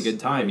a really good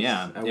time. Nice.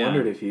 Yeah. I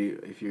wondered if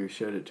you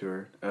showed it to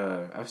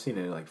her. I've seen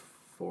it like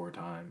 4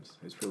 times.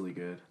 It's really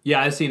good.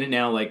 Yeah, I've seen it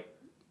now like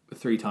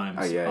 3 times.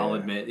 Oh, yeah, I'll yeah.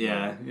 admit.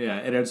 Yeah,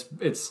 and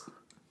it's.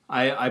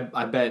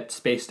 I bet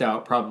spaced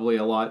out probably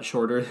a lot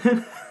shorter.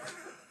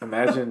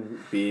 Imagine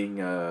being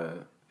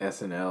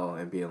SNL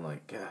and being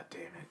like, God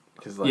damn it,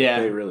 because like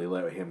Yeah. they really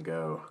let him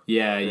go.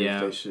 Yeah, They-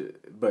 yeah. They should,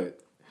 but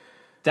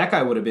That guy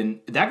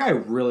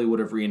really would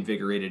have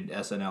reinvigorated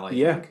SNL. I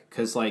Yeah. think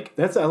because like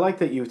I like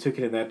that you took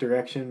it in that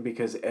direction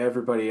because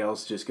everybody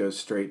else just goes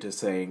straight to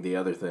saying the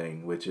other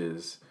thing, which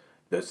is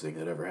best thing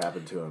that ever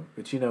happened to him.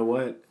 But you know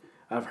what?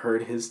 I've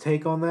heard his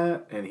take on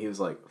that, and he was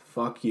like,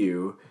 "Fuck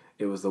you!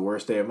 It was the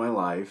worst day of my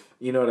life."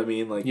 You know what I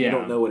mean? Like you Yeah.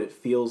 don't know what it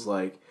feels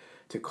like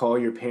to call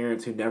your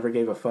parents who never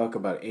gave a fuck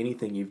about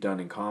anything you've done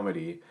in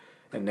comedy,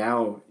 and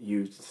now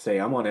you say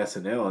I'm on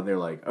SNL, and they're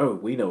like, "Oh,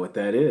 we know what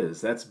that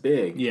is. That's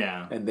big."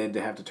 Yeah. And then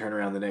to have to turn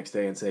around the next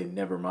day and say,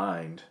 "Never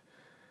mind."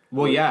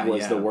 well, yeah,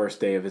 was yeah. the worst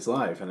day of his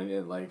life,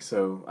 and like,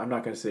 so I'm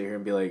not going to sit here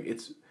and be like,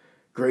 it's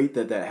great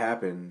that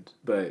happened,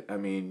 but I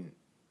mean,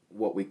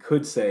 what we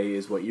could say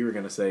is what you were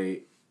going to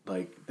say,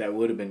 like that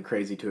would have been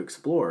crazy to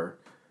explore.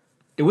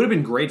 It would have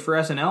been great for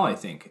SNL, I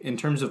think, in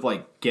terms of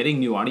like getting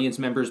new audience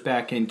members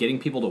back and getting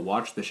people to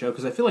watch the show.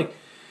 Because I feel like,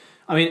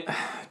 I mean,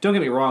 don't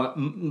get me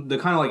wrong, the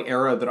kind of like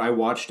era that I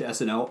watched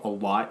SNL a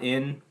lot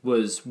in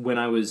was when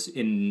I was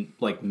in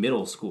like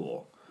middle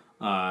school.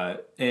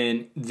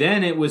 And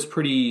then it was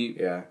pretty,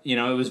 you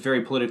know, it was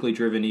very politically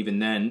driven even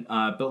then.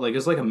 But like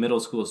as like a middle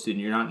school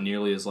student, you're not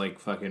nearly as like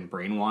fucking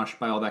brainwashed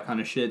by all that kind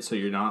of shit. So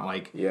you're not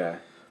like,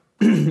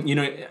 you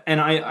know,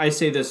 and I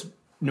say this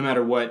no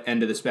matter what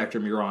end of the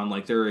spectrum you're on,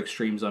 like there are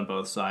extremes on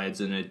both sides,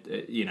 and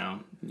it you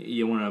know,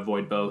 you want to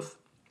avoid both.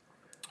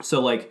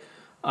 So like,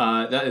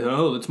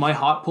 that's my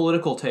hot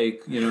political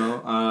take, you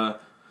know.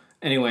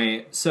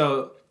 Anyway,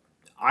 so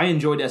I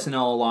enjoyed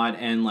SNL a lot,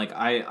 and like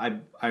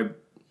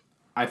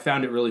I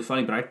found it really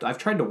funny, but I've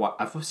tried to watch.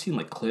 I've seen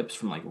like clips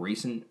from like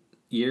recent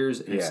years,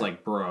 and it's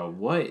like, bro,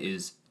 what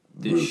is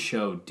this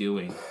show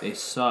doing? They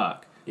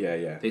suck.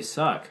 Yeah. They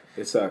suck.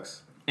 It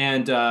sucks.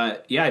 And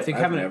I think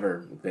I've having never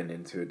been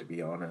into it, to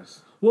be honest.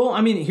 Well,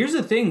 I mean, here's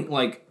the thing.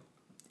 Like,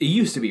 it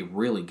used to be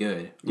really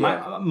good.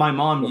 Yeah. My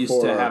mom used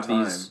Before to our have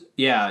time. these.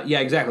 Yeah,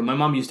 exactly. My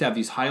mom used to have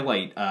these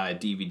highlight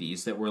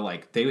DVDs that were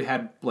like they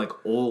had like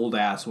old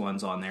ass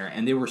ones on there,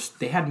 and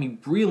they had me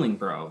reeling,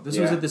 bro. This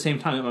was Yeah. at the same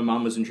time that my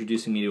mom was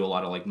introducing me to a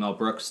lot of like Mel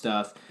Brooks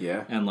stuff.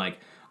 Yeah. And like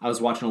I was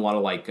watching a lot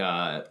of like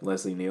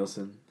Leslie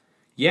Nielsen.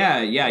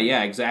 Yeah,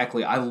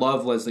 exactly. I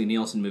love Leslie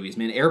Nielsen movies.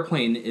 Man,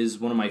 Airplane is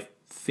one of my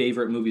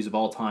favorite movies of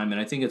all time, and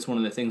I think it's one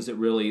of the things that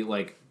really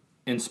like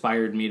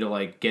inspired me to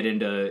like get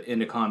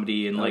into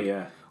comedy and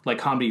like like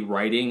comedy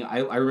writing.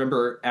 I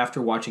remember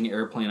after watching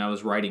Airplane, I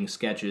was writing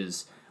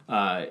sketches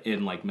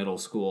in like middle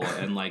school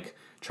and like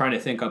trying to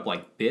think up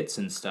like bits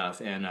and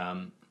stuff,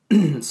 and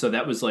so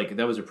that was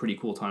a pretty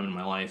cool time in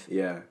my life.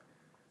 Yeah,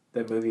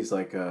 that movie's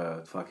like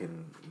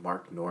fucking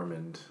Mark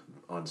Normand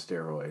on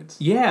steroids.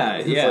 Yeah,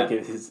 it's yeah.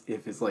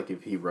 Like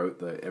if he wrote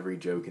every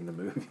joke in the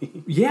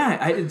movie.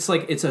 Yeah, it's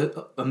like it's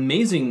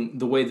amazing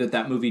the way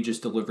that movie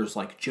just delivers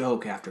like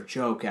joke after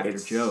joke after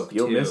joke.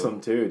 You'll miss them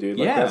too, dude.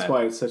 Like, Yeah. that's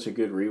why it's such a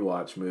good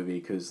rewatch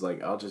movie, because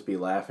like I'll just be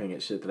laughing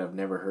at shit that I've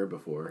never heard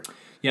before.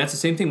 Yeah, it's the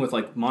same thing with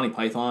like Monty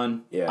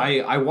Python. Yeah.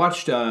 I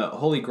watched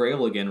Holy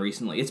Grail again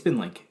recently. It's been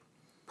like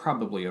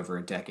probably over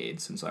a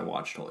decade since I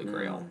watched Holy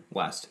Grail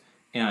last,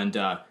 and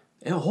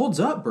it holds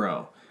up,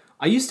 bro.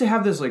 I used to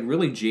have this like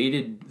really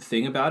jaded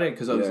thing about it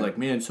because I was like,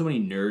 man, so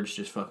many nerds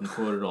just fucking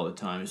quote it all the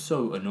time. It's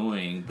so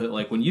annoying. But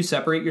like when you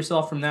separate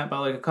yourself from that by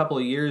like a couple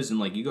of years and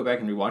like you go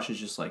back and rewatch it, it's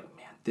just like,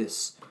 man,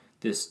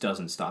 this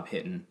doesn't stop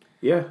hitting.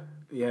 Yeah,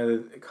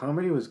 the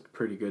comedy was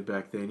pretty good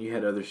back then. You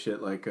had other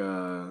shit like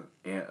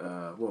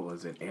what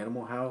was it,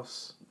 Animal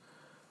House,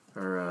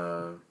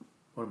 or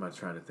what am I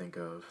trying to think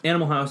of?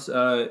 Animal House.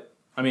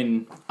 I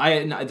mean,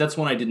 that's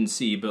one I didn't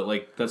see, but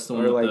like that's the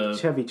one. Or with like the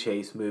Chevy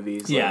Chase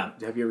movies. Yeah.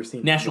 Like, have you ever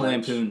seen National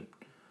Fletch? Lampoon?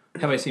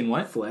 Have I seen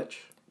what?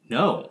 Fletch.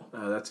 No.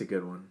 That's a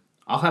good one.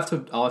 I'll have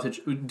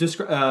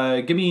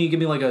to give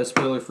me like a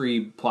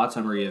spoiler-free plot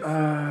summary of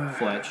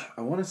Fletch.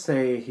 I want to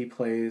say he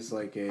plays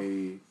like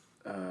a.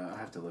 I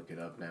have to look it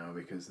up now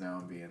because now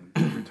I'm being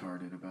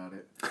retarded about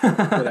it.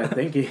 But I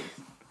think he.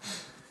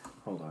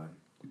 Hold on,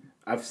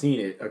 I've seen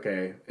it.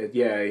 Okay,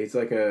 he's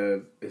like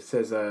a. It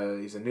says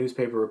he's a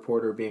newspaper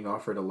reporter being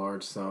offered a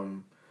large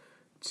sum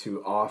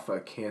to off a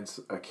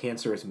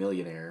cancerous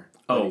millionaire.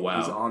 Oh wow!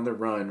 He's on the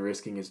run,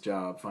 risking his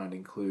job,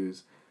 finding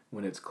clues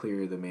when it's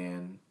clear the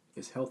man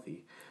is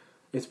healthy.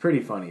 It's pretty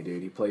funny,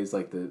 dude. He plays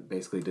like the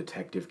basically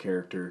detective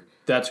character.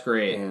 That's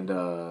great. And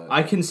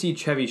I can see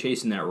Chevy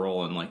Chase in that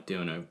role and like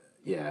doing a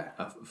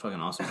fucking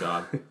awesome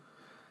job.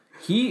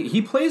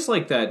 He plays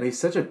like that. And he's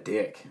such a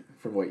dick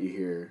from what you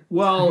hear.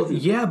 Well,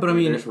 yeah, but I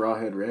mean, there's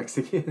Rawhead Rex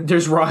again.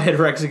 There's Rawhead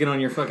Rex again on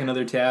your fucking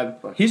other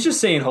tab. He's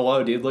just saying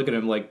hello, dude. Look at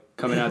him like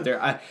coming out there.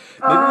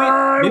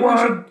 Maybe we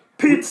should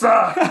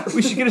pizza.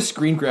 We should get a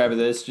screen grab of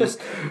this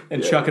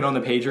and chuck it on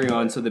the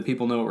Patreon so that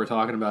people know what we're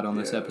talking about on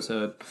this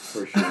episode.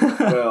 For sure.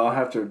 Well,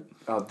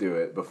 I'll do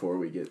it before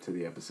we get to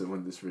the episode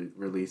when this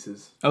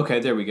releases.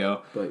 Okay, there we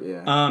go. But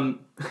yeah.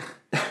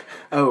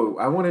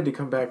 I wanted to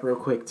come back real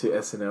quick to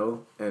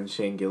SNL and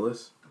Shane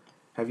Gillis.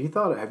 Have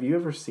you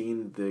ever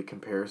seen the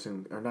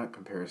not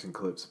comparison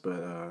clips,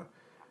 but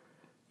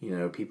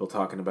people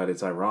talking about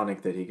it's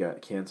ironic that he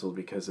got canceled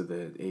because of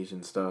the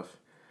Asian stuff,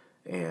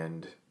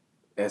 and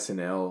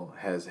SNL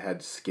has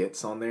had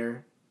skits on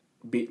there,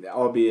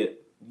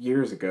 albeit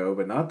years ago,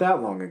 but not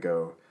that long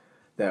ago,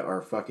 that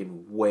are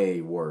fucking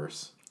way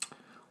worse.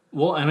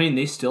 Well, I mean,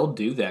 they still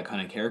do that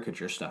kind of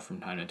caricature stuff from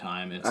time to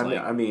time. I don't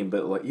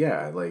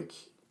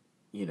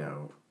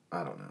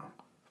know.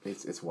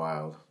 It's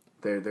wild.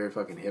 They're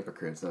fucking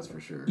hypocrites, that's for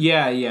sure.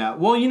 Yeah.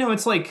 Well,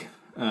 it's like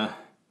that.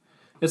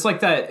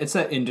 It's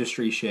that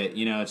industry shit.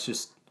 It's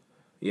just.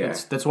 Yeah,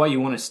 that's why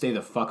you want to stay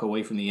the fuck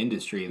away from the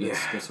industry.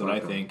 That's what I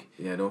think.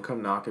 Yeah, don't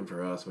come knocking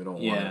for us. We don't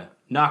want it.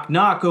 Knock,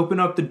 knock, open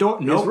up the door.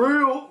 Nope. It's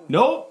real.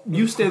 Nope.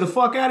 You stay the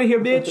fuck out of here,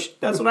 bitch.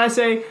 That's what I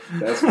say.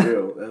 That's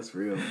real. That's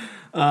real.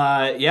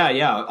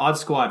 Yeah. Odd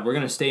Squad. We're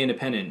gonna stay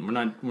independent.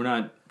 We're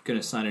not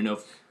gonna sign a no.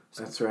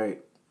 That's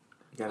right.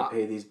 You gotta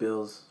pay these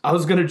bills. I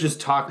was gonna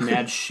just talk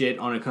mad shit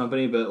on a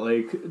company, but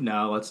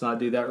no, let's not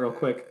do that real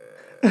quick.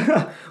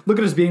 Look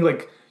at us being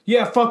like,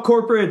 yeah, fuck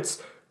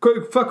corporates.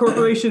 Fuck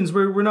corporations,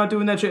 we're not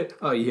doing that shit.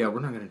 Oh, yeah,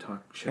 we're not going to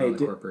talk shit on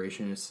the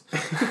corporations.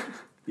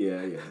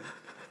 Yeah.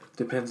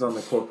 Depends on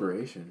the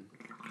corporation.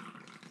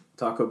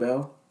 Taco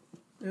Bell?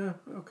 Yeah,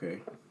 okay.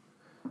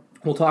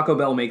 Well, Taco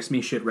Bell makes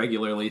me shit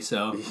regularly,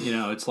 so,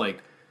 it's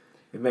like...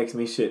 It makes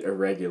me shit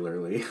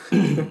irregularly.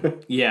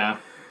 Yeah.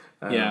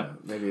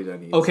 Maybe it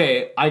doesn't.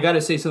 Okay, I got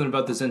to say something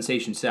about the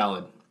Sensation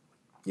salad.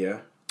 Yeah?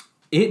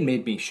 It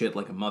made me shit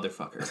like a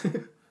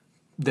motherfucker.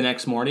 The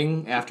next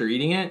morning after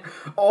eating it.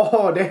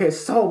 Oh, there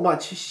is so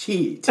much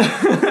shit.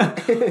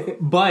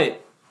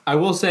 But I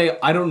will say,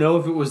 I don't know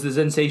if it was the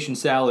Sensation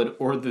salad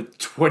or the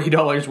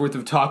 $20 worth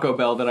of Taco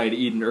Bell that I'd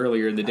eaten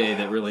earlier in the day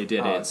that really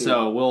did it. Dude,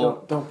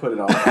 so don't put it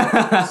all.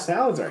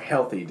 Salads are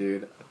healthy,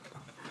 dude.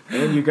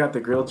 And you got the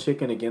grilled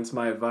chicken against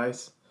my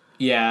advice.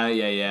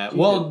 Yeah.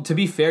 Well, to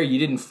be fair, you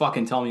didn't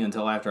fucking tell me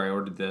until after I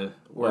ordered the.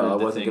 Well, I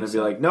wasn't gonna be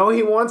like, no,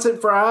 he wants it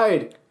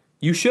fried.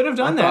 You should have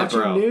done that,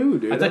 bro. I thought you knew,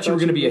 dude. I thought you were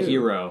gonna be a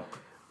hero.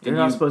 They're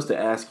not supposed to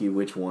ask you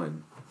which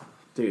one.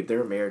 Dude,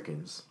 they're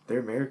Americans. They're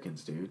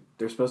Americans, dude.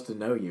 They're supposed to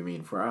know you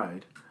mean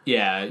fried.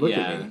 Yeah, Look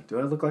at me. Do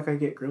I look like I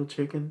get grilled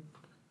chicken?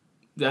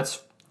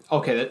 That's...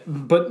 Okay,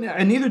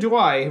 and neither do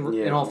I,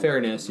 in all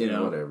fairness,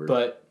 whatever.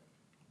 But...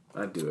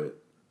 I'd do it.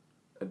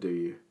 I do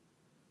you.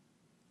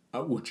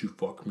 Would you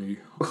fuck me?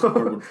 I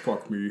would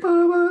fuck me.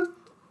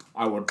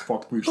 I would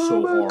fuck me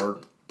so hard.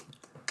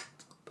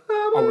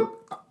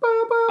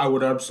 I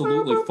would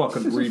absolutely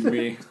fucking breed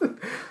me.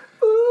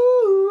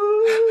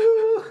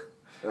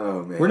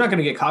 Oh, man. We're not going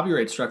to get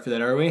copyright struck for that,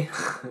 are we?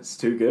 It's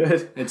too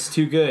good. It's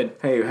too good.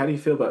 Hey, how do you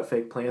feel about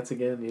fake plants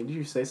again? Did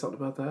you say something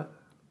about that?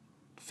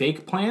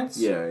 Fake plants?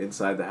 Yeah,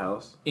 inside the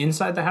house.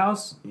 Inside the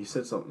house? You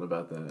said something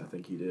about that. I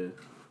think you did.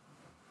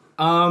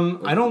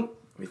 I don't...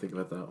 What do you think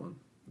about that one?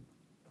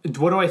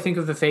 What do I think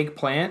of the fake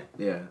plant?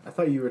 Yeah, I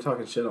thought you were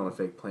talking shit on a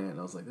fake plant, and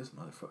I was like, this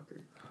motherfucker.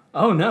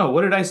 Oh, no.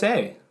 What did I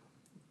say?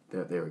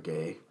 That they were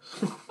gay.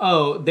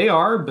 Oh, they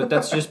are, but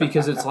that's just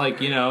because it's like,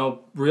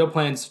 real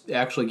plants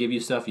actually give you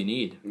stuff you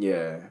need.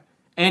 Yeah.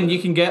 And you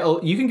can get a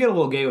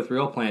little gay with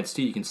real plants,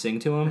 too. You can sing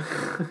to them.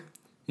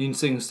 You can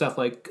sing stuff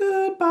like,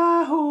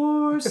 goodbye,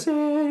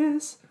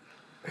 horses.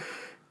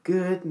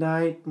 Good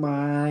night,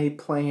 my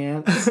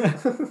plants.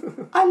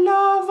 I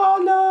love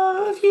all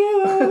of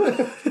you.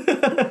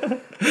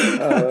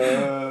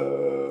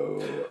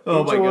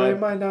 Oh my God. Enjoy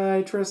my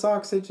nitrous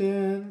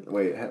oxygen.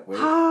 Wait.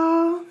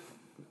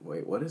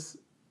 Wait, what is...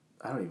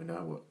 I don't even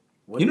know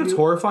what what's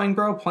horrifying,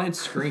 bro? Plants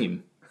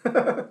scream.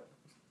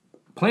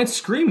 Plants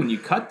scream when you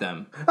cut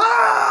them.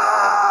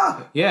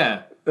 Ah!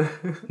 Yeah.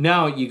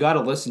 Now, you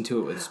gotta listen to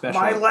it with special...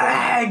 My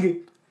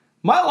leg!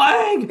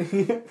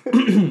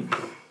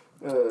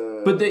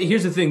 But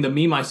here's the thing. The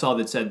meme I saw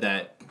that said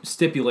that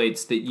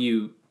stipulates that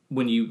you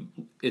when you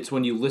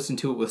listen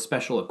to it with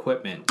special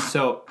equipment.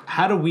 So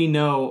how do we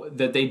know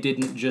that they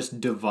didn't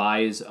just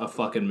devise a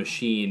fucking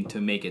machine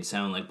to make it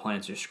sound like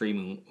plants are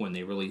screaming when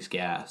they release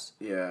gas?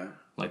 Yeah.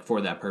 Like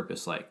for that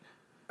purpose, like,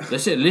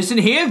 listen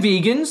here,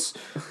 vegans.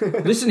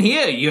 Listen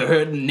here, you're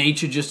hurting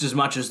nature just as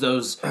much as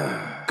those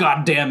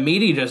goddamn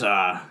meat eaters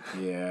are.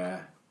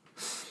 Yeah.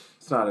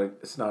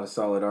 It's not a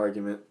solid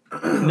argument.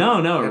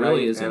 No, it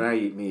really isn't. And I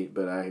eat meat,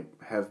 but I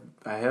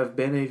have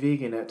been a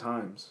vegan at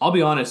times. I'll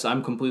be honest,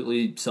 I'm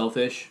completely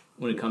selfish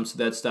when it comes to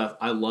that stuff.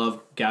 I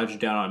love gouging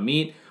down on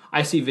meat.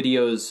 I see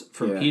videos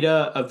from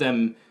PETA of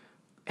them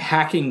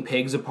hacking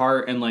pigs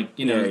apart and like,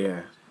 you know.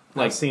 Yeah.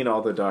 Like, I've seen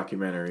all the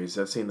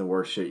documentaries. I've seen the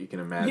worst shit you can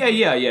imagine.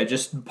 Yeah.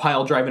 Just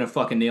pile driving a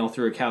fucking nail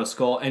through a cow's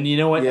skull. And you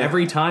know what? Yeah.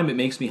 Every time it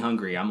makes me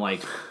hungry. I'm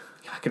like,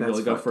 I could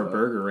really go for a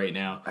burger right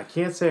now. I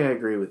can't say I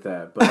agree with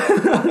that, but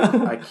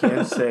I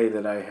can say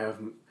that I have,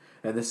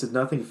 and this is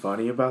nothing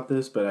funny about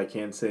this, but I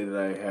can say that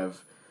I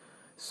have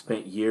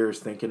spent years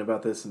thinking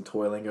about this and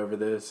toiling over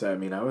this. I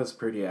mean, I was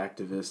pretty I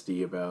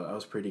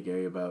was pretty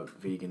gay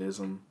about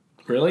veganism.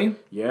 Really?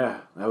 Yeah,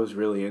 I was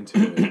really into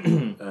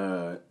it.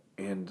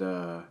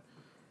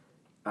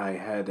 I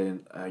had a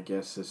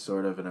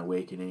sort of an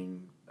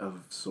awakening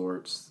of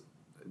sorts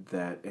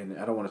that, and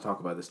I don't want to talk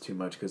about this too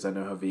much because I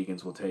know how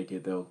vegans will take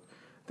it.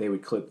 They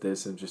would clip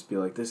this and just be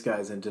like, this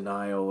guy's in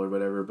denial or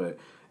whatever. But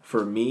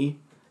for me,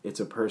 it's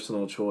a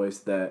personal choice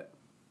that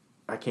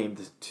I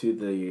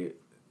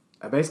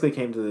basically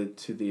came to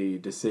the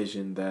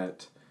decision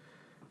that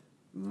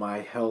my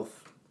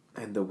health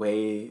and the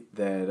way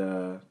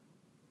that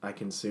I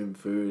consume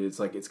food, it's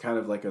kind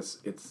of like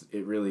it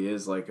really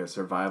is like a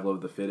survival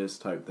of the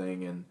fittest type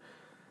thing,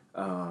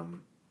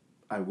 and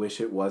I wish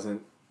it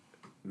wasn't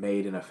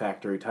made in a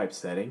factory type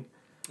setting.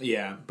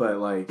 Yeah. But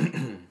like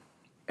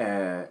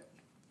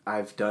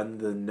I've done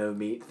the no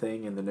meat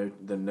thing and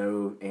the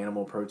no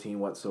animal protein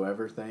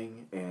whatsoever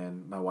thing,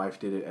 and my wife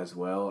did it as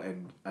well,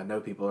 and I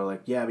know people are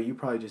like, yeah, but you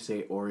probably just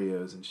ate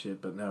Oreos and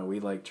shit, but no, we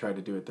like tried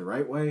to do it the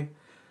right way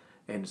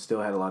and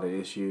still had a lot of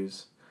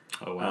issues.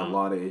 Oh, wow. A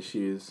lot of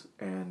issues,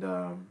 and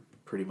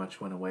pretty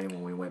much went away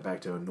when we went back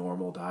to a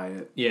normal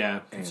diet. Yeah,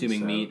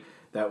 consuming meat.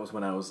 That was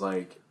when I was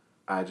like,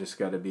 I just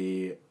got to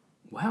be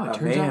a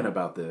man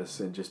about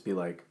this and just be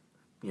like,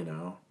 you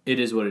know. It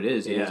is what it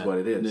is, It is what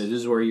it is. This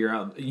is where you're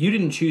at. You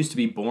didn't choose to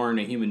be born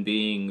a human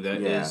being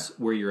that is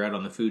where you're at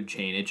on the food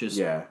chain. It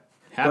just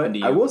happened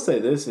to you. I will say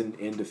this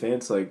in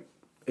defense, like,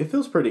 it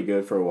feels pretty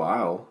good for a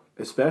while.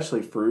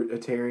 Especially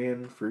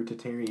fruitarian.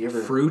 You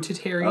ever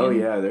fruitarian? Oh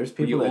yeah, there's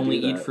people where you that only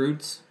do that. eat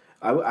fruits.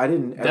 I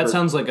didn't. That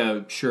sounds like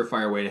a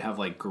surefire way to have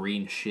like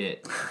green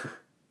shit.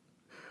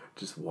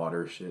 Just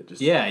water shit.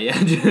 Just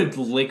just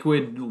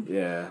liquid.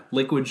 Yeah,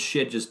 liquid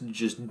shit.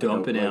 Just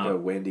dumping out. Like a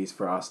Wendy's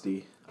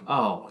Frosty.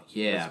 Oh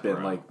yeah, it's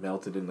been like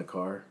melted in the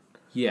car.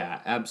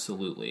 Yeah,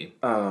 absolutely.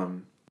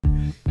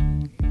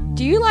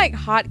 Do you like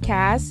hot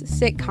cast,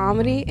 sick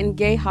comedy, and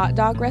gay hot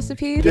dog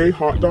recipes?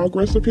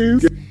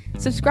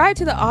 Subscribe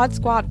to the Odd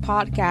Squad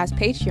Podcast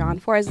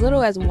Patreon for as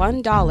little as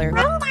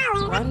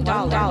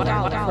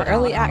 $1 for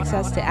early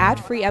access to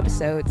ad-free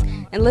episodes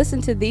and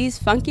listen to these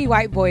funky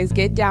white boys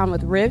get down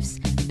with riffs,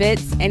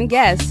 bits, and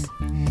guests.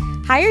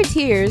 Higher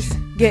tiers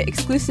get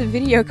exclusive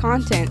video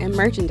content and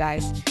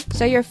merchandise.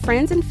 Show your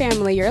friends and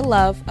family your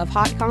love of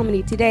hot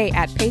comedy today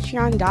at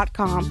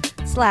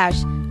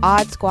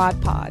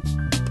patreon.com/oddsquadpod.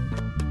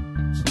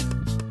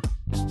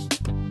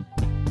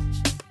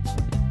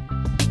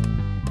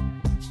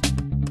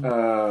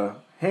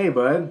 Hey,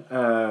 bud.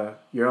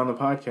 You're on the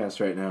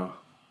podcast right now.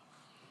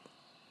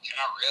 You're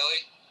not really?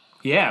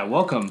 Yeah,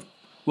 welcome.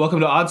 Welcome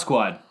to Odd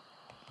Squad.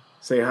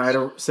 Say hi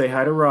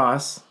to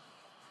Ross.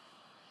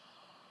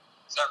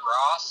 Is that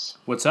Ross?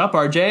 What's up,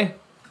 RJ?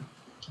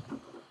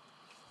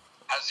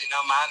 How does he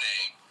know my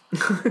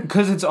name?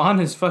 Because it's on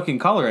his fucking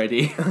caller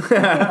ID.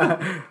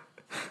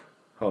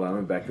 Hold on, I'm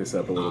gonna back this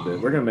up a little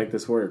bit. We're gonna make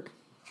this work.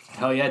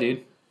 Hell yeah,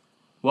 dude.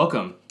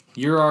 Welcome.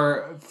 You're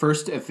our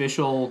first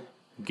official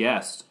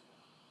guest.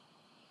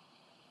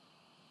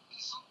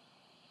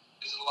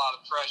 There's a lot of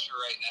pressure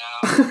right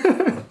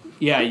now.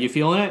 Yeah, you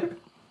feeling it?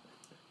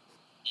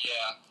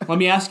 Yeah. Let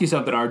me ask you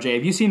something, RJ.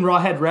 Have you seen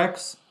Rawhead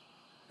Rex?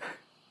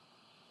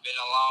 Been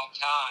a long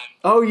time.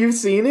 Oh, you've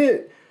seen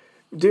it?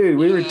 Dude,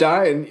 we were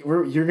dying.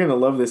 You're gonna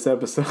love this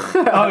episode.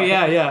 Oh,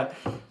 yeah.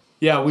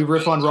 Yeah, we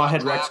riff on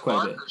Rawhead Rex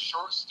quite a bit.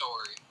 Short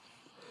story.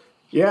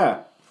 Yeah,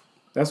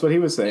 that's what he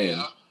was saying.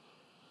 Yeah.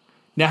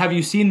 Now, have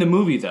you seen the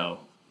movie, though?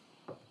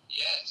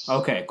 Yes.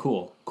 Okay,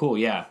 cool,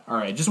 yeah. All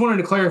right, just wanted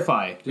to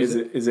clarify. Is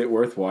it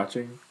worth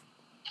watching?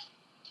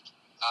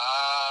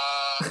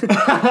 It's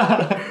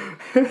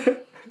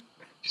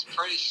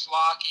pretty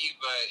schlocky,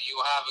 but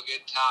you'll have a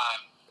good time.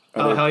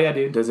 Oh, hell yeah,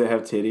 dude. Does it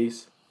have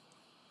titties?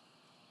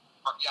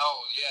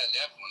 Oh,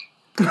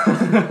 yeah,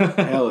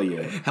 definitely. Hell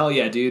yeah. Hell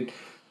yeah, dude.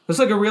 Looks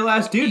like a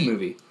real-ass dude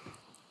movie.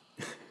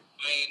 I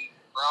mean,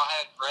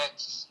 Rawhead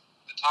Rex,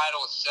 the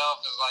title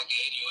itself is like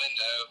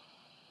innuendo.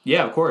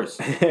 Yeah, of course.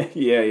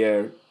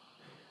 Yeah.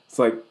 It's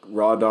like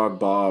Raw Dog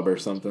Bob or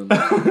something.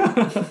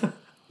 Yeah.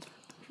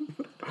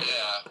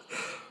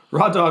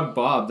 Raw Dog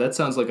Bob. That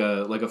sounds like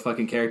a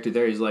fucking character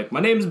there. He's like,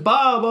 my name's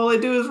Bob. All I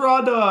do is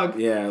raw dog.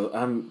 Yeah,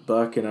 I'm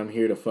Buck and I'm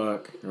here to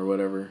fuck or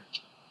whatever.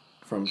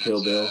 From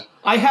Kill Bill.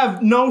 I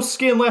have no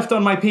skin left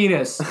on my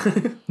penis.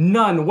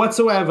 None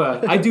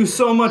whatsoever. I do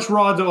so much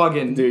raw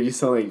dogging. Dude, you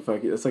sound like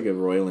fucking. That's like a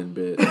Roiland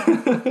bit.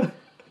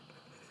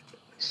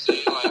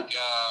 See, like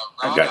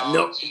raw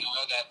dogs, you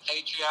know, that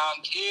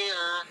Patreon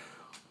tier.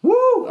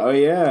 Woo! Oh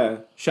yeah.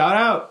 Shout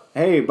out.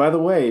 Hey, by the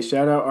way,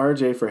 shout out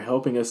RJ for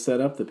helping us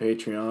set up the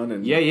Patreon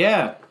and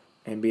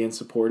and being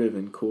supportive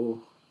and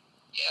cool.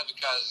 Yeah,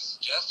 because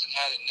Justin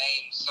had it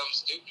named some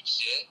stupid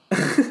shit,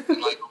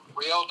 and, like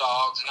real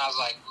dogs, and I was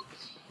like,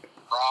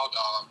 raw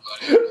dog,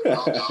 buddy,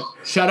 raw dog.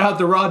 Shout out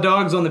the raw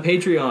dogs on the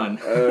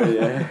Patreon. Oh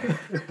yeah.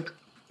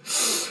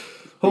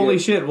 Holy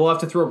shit! We'll have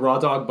to throw Raw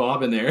Dog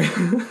Bob in there.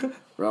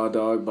 Raw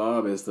Dog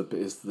Bob is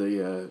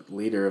the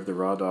leader of the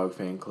Raw Dog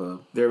fan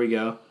club. There we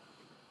go.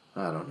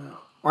 I don't know.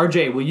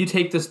 RJ, will you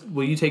take this?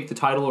 Will you take the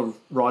title of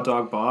Raw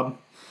Dog Bob?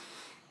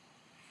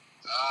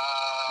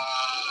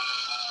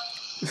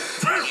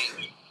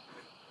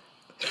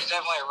 There's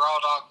definitely a raw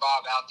dog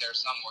Bob out there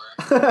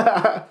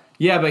somewhere.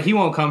 Yeah, but he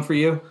won't come for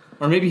you,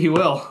 or maybe he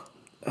will.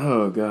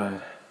 Oh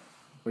god,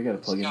 we gotta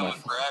plug in my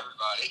phone. For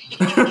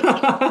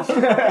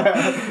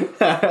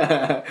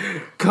everybody.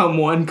 Come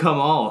one, come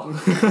all.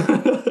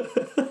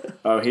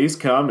 Oh, he's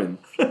coming.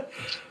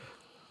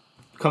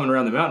 Coming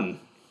around the mountain.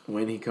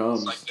 When he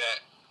comes. It's like that.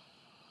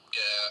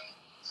 Yeah,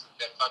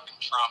 that fucking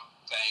Trump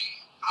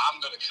thing.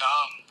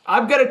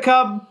 I'm gonna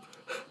come.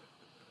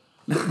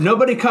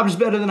 Nobody comes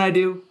better than I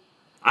do.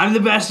 I'm the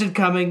best at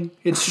coming.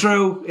 It's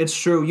true. It's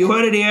true. You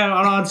heard it here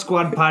on Odd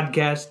Squad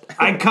Podcast.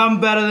 I come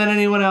better than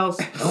anyone else.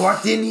 I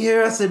walked in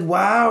here, I said,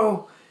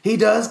 wow, he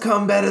does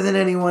come better than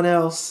anyone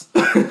else.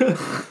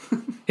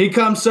 He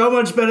comes so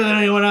much better than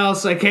anyone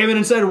else. I came in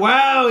and said,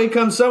 wow, he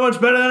comes so much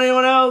better than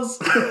anyone else.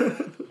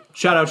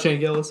 Shout out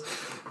Shane Gillis.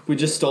 We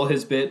just stole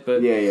his bit,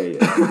 but... Yeah.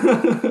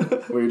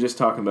 We were just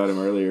talking about him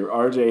earlier.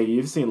 RJ,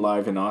 you've seen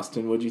Live in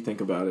Austin. What'd you think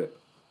about it?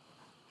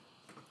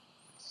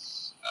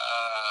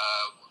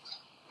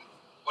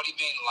 What do you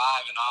mean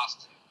live in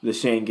Austin? The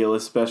Shane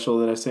Gillis special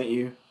that I sent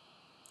you?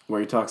 Where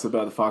he talks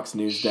about the Fox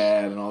News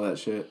dad and all that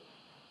shit.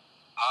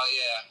 Oh,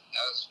 yeah.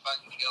 That was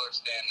fucking killer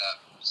stand-up.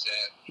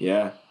 Said.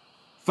 Yeah.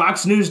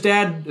 Fox News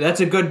dad,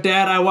 that's a good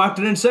dad. I walked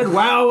in and said,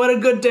 wow, what a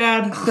good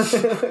dad.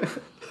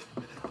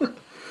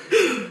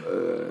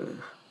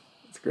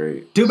 It's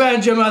great. Too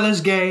bad your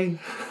mother's gay.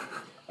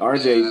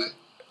 RJ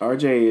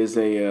is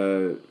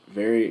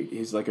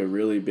he's like a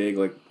really big,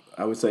 like,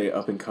 I would say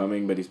up and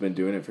coming, but he's been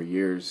doing it for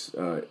years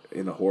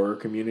in the horror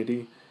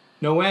community.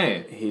 No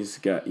way. He's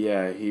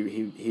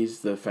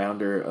the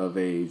founder of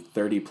a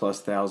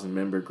 30,000+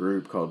 member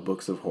group called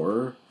Books of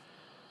Horror.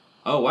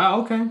 Oh wow,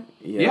 okay.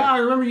 Yeah, I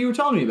remember you were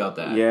telling me about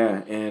that.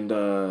 Yeah, and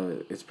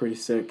it's pretty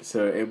sick.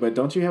 So, but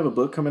don't you have a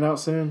book coming out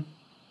soon?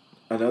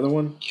 Another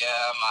one? Yeah,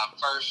 my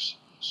first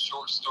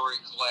short story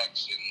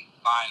collection,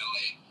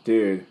 finally.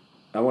 Dude,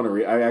 I want to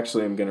read. I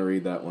actually am going to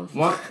read that one.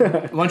 Why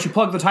don't you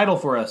plug the title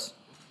for us?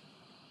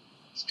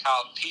 It's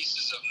called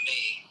Pieces of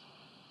Me.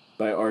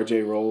 By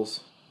R.J.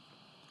 Rolls.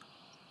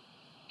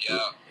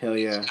 Yeah. Hell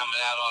yeah. It's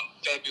coming out on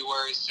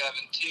February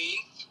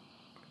 17th.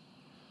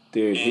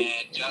 Dude.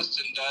 And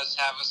Justin does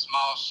have a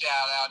small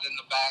shout out in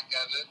the back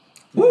of it.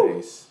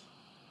 Nice.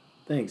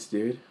 Thanks,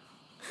 dude.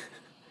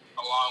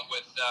 Along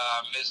with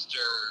Mr.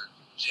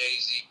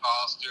 Jay-Z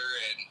Foster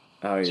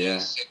and Jay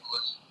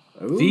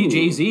Sigler. Ooh. The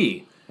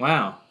Jay-Z.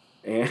 Wow.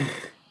 And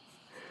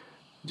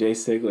Jay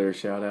Sigler,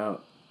 shout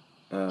out.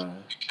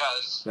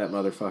 Because that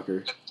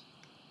motherfucker.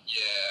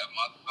 Yeah,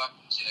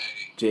 motherfucking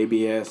Jay.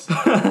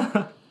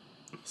 JBS.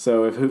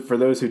 So, for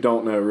those who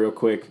don't know, real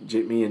quick,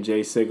 me and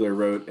Jay Sigler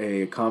wrote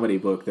a comedy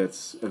book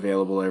that's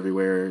available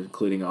everywhere,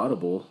 including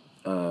Audible,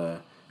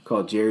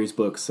 called Jerry's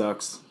Book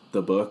Sucks,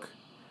 the Book.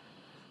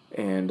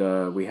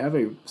 And we have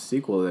a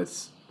sequel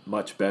that's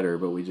much better,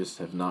 but we just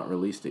have not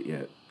released it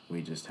yet.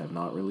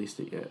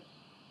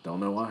 Don't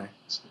know why.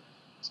 It's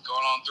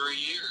going on 3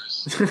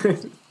 years.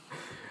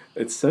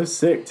 It's so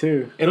sick,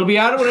 too. It'll be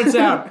out when it's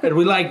out, and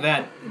we like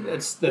that.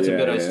 That's a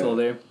bit I stole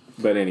there.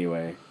 But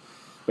anyway.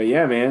 But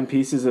yeah, man,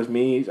 Pieces of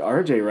Me.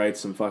 RJ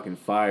writes some fucking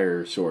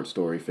fire short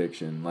story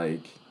fiction,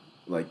 like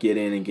get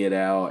in and get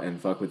out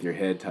and fuck with your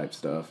head type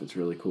stuff. It's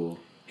really cool.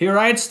 He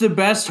writes the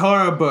best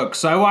horror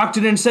books. I walked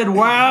in and said,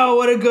 wow,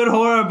 what a good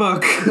horror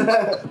book.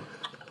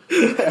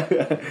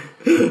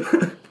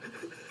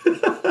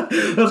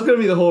 That's going to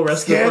be the whole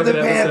rest of the fucking episode. Scared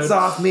the pants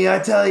off me, I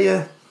tell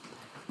you.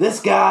 This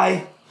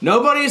guy.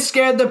 Nobody's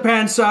scared the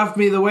pants off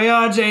me the way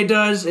RJ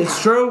does. It's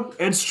true.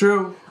 It's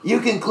true. You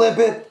can clip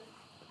it.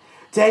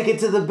 Take it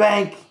to the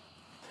bank.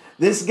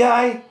 This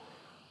guy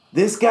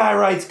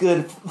writes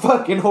good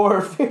fucking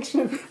horror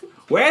fiction.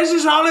 Where's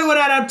his Hollywood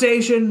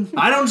adaptation?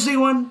 I don't see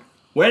one.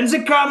 When's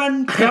it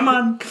coming? Come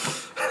on.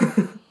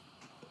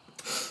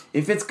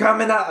 If it's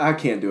coming out, I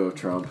can't do it,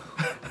 Trump.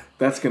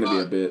 That's going to be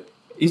a bit.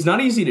 He's not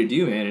easy to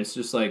do, man. It's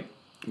just like...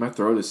 My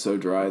throat is so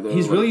dry, though.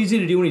 He's really easy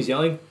to do when he's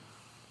yelling.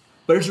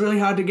 But it's really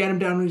hard to get him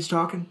down when he's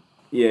talking.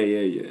 Yeah.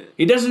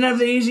 He doesn't have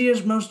the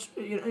easiest, most,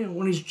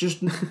 when he's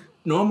just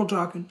normal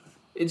talking.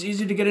 It's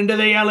easy to get into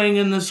the yelling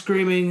and the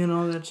screaming and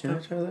all that Can I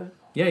stuff. try that?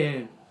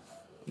 Yeah.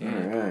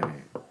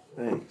 Alright.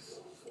 Thanks.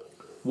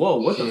 Whoa,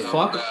 what the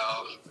fuck?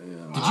 Well,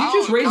 Did you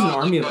just raise an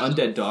army of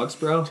undead dogs,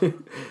 bro?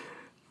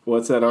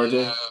 What's that,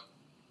 RJ? I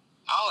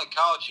only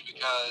called you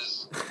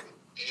because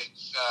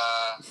it's,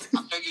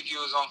 I figured you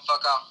was on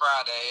Fuck Off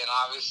Friday, and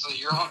obviously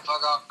you're on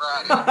Fuck Off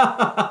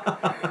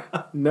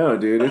Friday. No,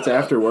 dude, it's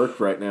after work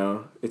right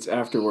now. It's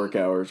after work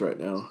hours right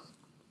now.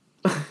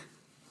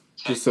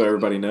 Just so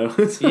everybody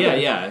knows.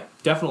 Yeah,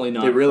 definitely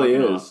not. It really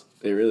fucking is. off.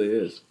 It really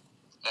is.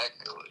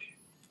 Technically.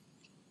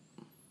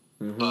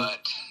 Mm-hmm.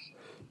 But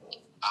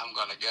I'm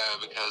going to go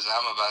because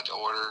I'm about to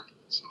order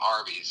some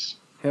Arby's.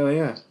 Hell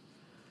yeah.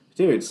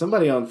 Dude,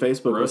 somebody on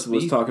Facebook Roast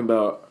was beef? talking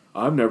about,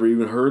 I've never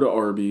even heard of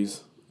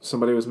Arby's.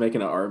 Somebody was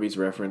making an Arby's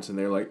reference, and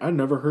they're like, I've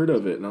never heard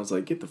of it. And I was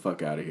like, get the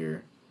fuck out of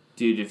here.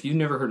 Dude, if you've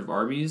never heard of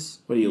Arby's...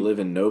 What, do you live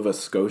in Nova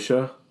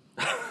Scotia?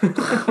 What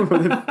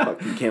the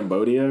fuck, in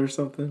Cambodia or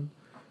something?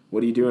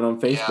 What are you doing on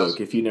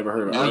Facebook if you never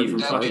heard of That'd Arby's? from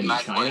be fucking my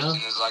China?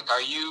 question is like,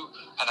 are you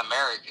an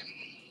American?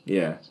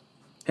 Yeah.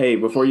 Hey,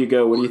 before you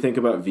go, what do you think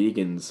about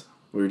vegans?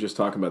 We were just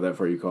talking about that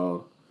before you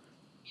called.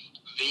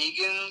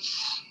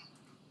 Vegans?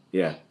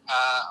 Yeah.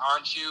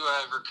 Aren't you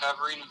a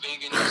recovering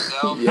vegan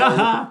yourself?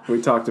 Yeah,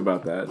 we talked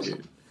about that,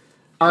 dude.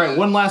 All right,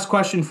 one last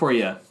question for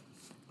you.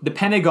 The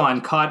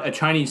Pentagon caught a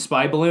Chinese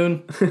spy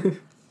balloon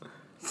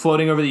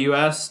floating over the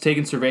U.S.,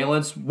 taking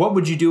surveillance. What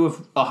would you do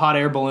if a hot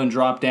air balloon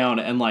dropped down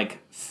and like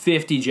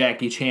 50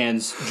 Jackie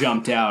Chans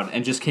jumped out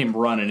and just came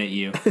running at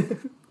you?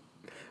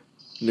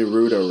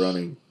 Naruto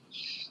running.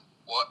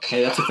 What?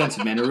 Hey, that's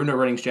offensive, man. Naruto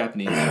running's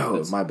Japanese.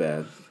 Oh, my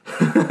bad.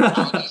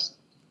 I would just,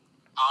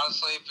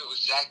 honestly, if it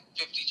was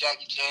 50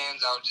 Jackie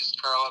Chans, I would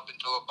just curl up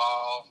into a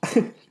ball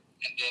and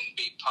then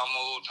be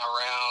pummeled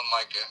around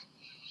like a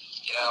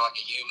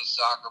human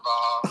soccer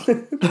ball.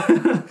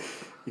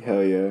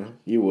 Hell yeah,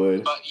 you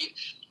would. But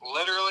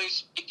literally,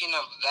 speaking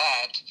of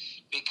that,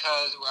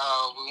 because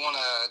we want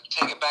to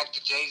take it back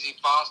to Jay-Z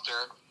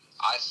Foster,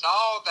 I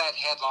saw that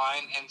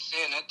headline and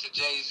sent it to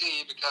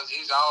Jay-Z because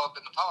he's all up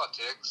in the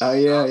politics. Oh, So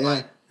yeah, I was yeah.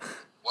 like,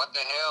 what the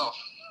hell?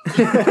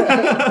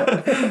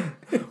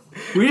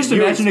 We just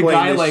You imagine a explain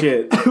guy this like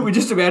shit. we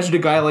just imagined a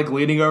guy like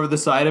leaning over the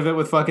side of it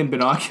with fucking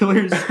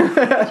binoculars.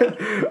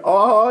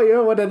 Oh, yeah,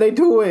 what are they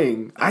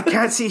doing? I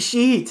can't see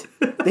shit.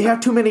 They have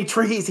too many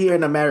trees here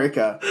in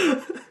America.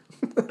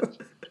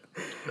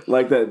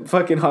 Like that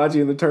fucking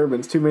Haji and the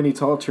Turbans, too many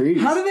tall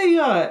trees. How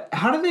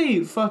do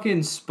they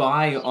fucking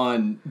spy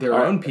on their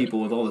own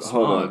people with all the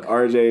Hold on, smog?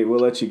 RJ, we'll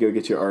let you go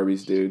get your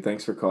Arby's, dude.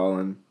 Thanks for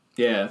calling.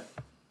 Yeah.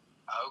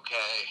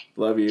 Okay.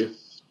 Love you.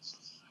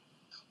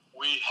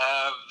 We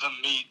have the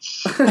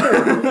meats.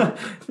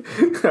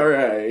 All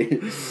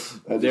right.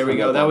 There we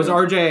go. That was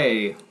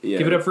RJ. Yeah.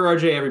 Give it up for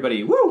RJ,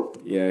 everybody. Woo!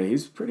 Yeah,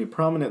 he's pretty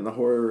prominent in the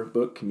horror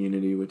book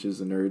community, which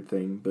is a nerd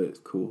thing, but it's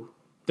cool.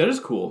 That is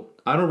cool.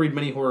 I don't read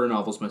many horror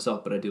novels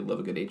myself, but I do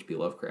love a good H.P.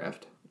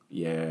 Lovecraft.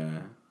 Yeah.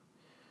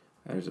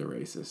 There's a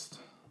racist.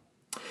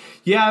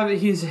 Yeah,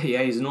 he's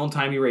an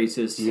old-timey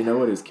racist. Do you know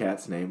what his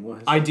cat's name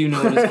was? I do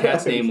know what his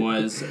cat's name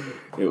was.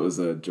 It was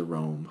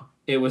Jerome.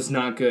 It was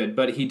not good,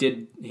 but he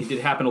did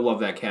happen to love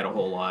that cat a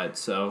whole lot,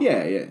 so...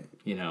 Yeah.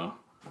 You know.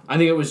 I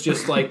think it was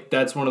just like,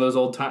 that's one of those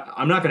old time.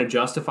 I'm not going to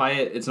justify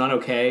it. It's not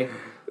okay.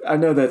 I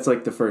know that's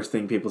like the first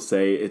thing people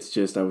say. It's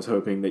just I was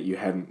hoping that you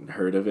hadn't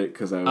heard of it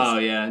because I was... Oh,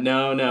 yeah.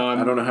 No.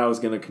 I don't know how I was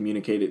going to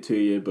communicate it to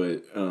you,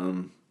 but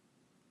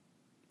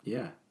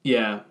yeah.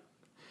 Yeah.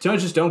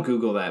 Don't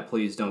Google that.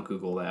 Please don't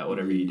Google that,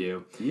 whatever you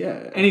do.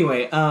 Yeah.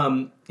 Anyway,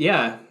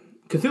 yeah.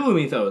 Cthulhu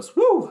Mythos.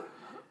 Woo!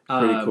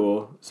 Pretty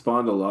cool.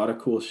 Spawned a lot of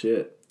cool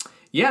shit.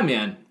 Yeah,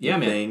 man. Yeah,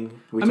 man.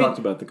 Thing. We talked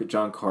about the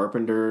John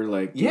Carpenter,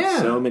 like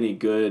so many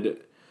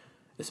good,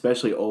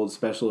 especially old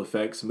special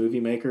effects movie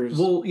makers.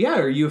 Well, yeah.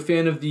 Are you a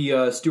fan of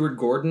the Stuart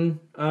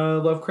Gordon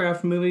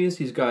Lovecraft movies?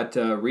 He's got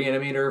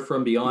Reanimator,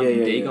 From Beyond,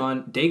 and Dagon.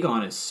 Yeah.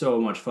 Dagon is so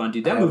much fun,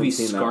 dude. That movie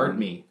scarred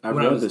me. I've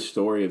read the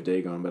story of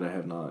Dagon, but I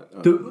have not.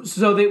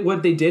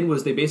 What they did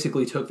was they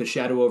basically took The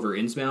Shadow over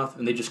Innsmouth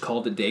and they just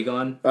called it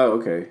Dagon. Oh,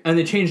 okay. And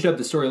they changed up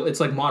the story.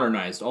 It's like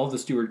modernized. All of the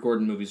Stuart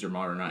Gordon movies are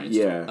modernized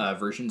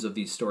versions of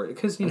these stories.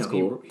 Because, you know,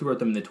 cool. he wrote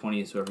them in the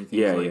 20s, so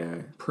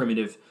everything's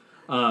primitive.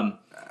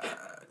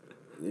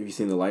 Have you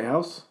seen The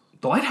Lighthouse?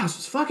 The Lighthouse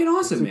was fucking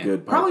awesome,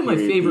 man. Probably my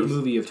favorite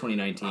movie of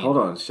 2019. Hold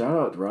on. Shout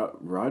out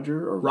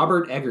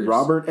Robert Eggers.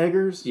 Robert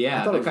Eggers?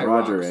 Yeah. I thought it was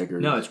Roger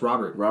Eggers. No, it's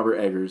Robert. Robert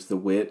Eggers, The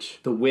Witch.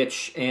 The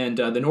Witch and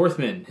The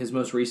Northman, his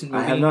most recent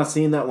movie. I have not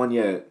seen that one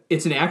yet.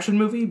 It's an action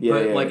movie,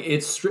 but like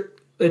it's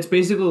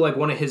basically like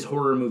one of his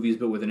horror movies,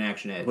 but with an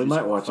action edge. We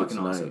might watch it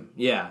tonight. Awesome.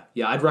 Yeah,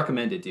 I'd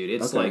recommend it, dude.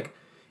 It's like...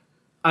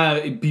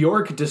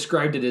 Bjork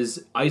described it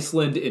as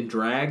Iceland in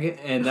drag,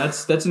 and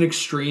that's an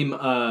extreme...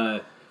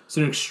 It's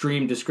an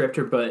extreme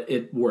descriptor, but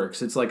it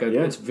works. It's like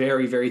it's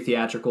very, very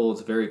theatrical. It's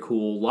very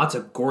cool. Lots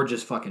of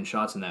gorgeous fucking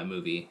shots in that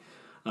movie.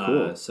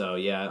 Cool. So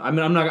yeah, I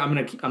mean, I'm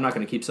not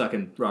gonna keep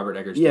sucking Robert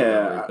Eggers.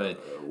 Yeah, but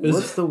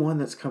what's the one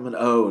that's coming?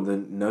 Oh, the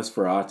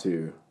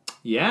Nosferatu.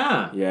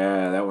 Yeah.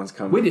 Yeah, that one's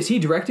coming. Wait, is he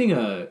directing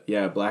a...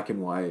 Yeah, black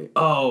and white.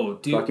 Oh,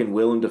 dude. Fucking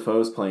Willem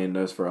Dafoe's playing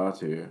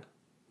Nosferatu.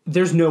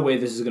 There's no way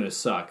this is going to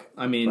suck.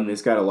 I mean,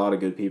 it's got a lot of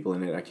good people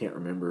in it. I can't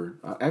remember.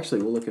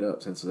 Actually, we'll look it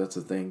up since that's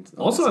a thing.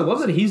 Also, I love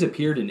that he's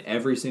appeared in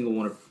every single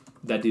one of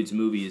that dude's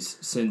movies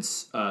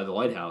since The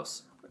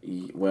Lighthouse.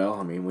 Well,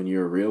 I mean, when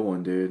you're a real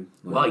one, dude.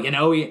 Well, you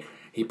know,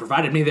 he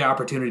provided me the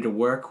opportunity to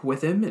work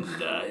with him, and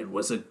it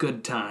was a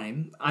good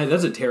time.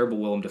 That's a terrible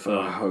Willem Dafoe.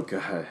 Oh,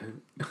 God.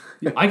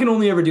 I can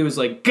only ever do is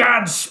like,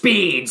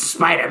 Godspeed,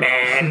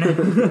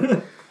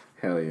 Spider-Man!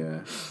 Hell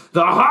yeah.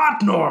 The Hot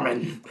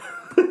Norman!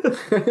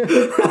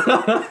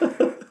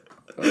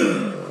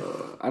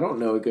 I don't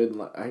know a good...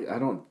 I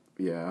don't...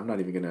 Yeah, I'm not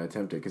even going to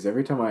attempt it, because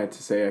every time I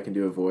say I can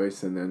do a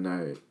voice, and then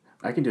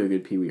I can do a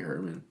good Pee Wee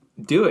Herman.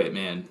 Do it,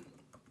 man.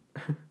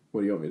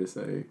 What do you want me to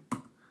say?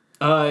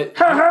 I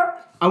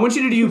want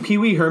you to do Pee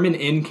Wee Herman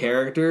in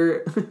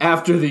character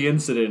after the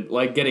incident,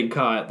 like getting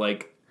caught,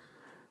 like...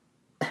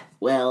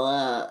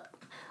 Well,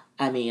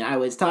 I mean, I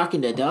was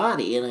talking to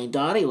Dottie, and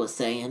Dottie was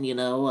saying, you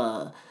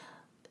know,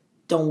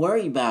 don't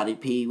worry about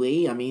it, Pee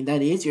Wee. I mean,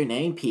 that is your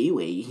name, Pee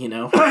Wee, you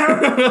know.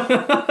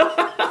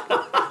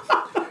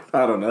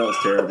 I don't know,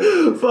 it's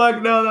terrible.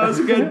 Fuck, no, that was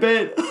a good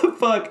bit.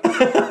 Fuck.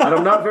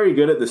 I'm not very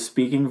good at the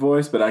speaking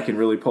voice, but I can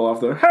really pull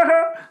off the...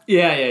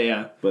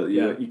 Yeah. But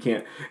yeah, you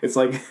can't... It's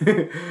like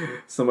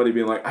somebody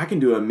being like, I can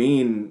do a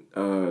mean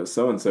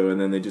so-and-so, and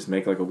then they just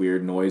make like a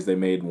weird noise they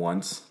made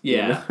once.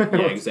 Yeah, you know?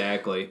 yeah,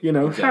 exactly. You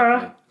know?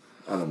 Exactly.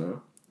 I don't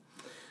know.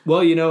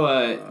 Well, you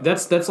know,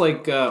 that's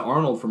like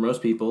Arnold for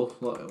most people.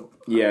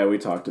 Yeah, we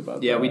talked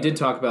about that. Yeah, we did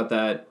talk about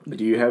that.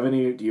 Do you have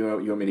any... Do you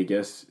want me to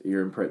guess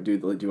your do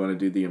you want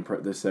to do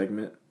this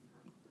segment?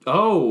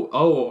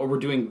 Oh, we're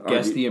doing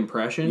guess the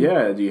impression?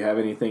 Yeah, do you have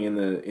anything in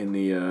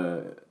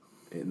the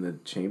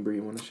chamber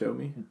you want to show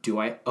me? Do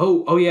I?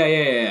 Oh,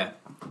 yeah.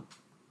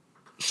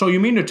 So you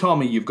mean to tell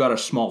me you've got a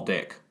small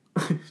dick?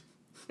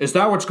 Is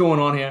that what's going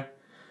on here?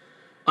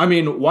 I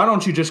mean, why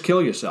don't you just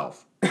kill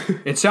yourself?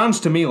 It sounds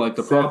to me like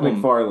the Seth problem...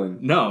 MacFarlane.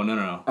 No. Oh,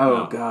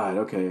 no. God,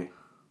 okay.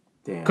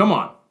 Damn. Come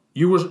on.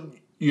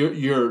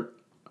 You're...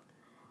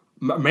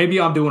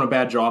 Maybe I'm doing a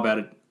bad job at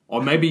it.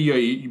 Or maybe your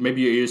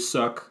ears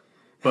suck.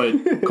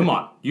 But, come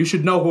on. You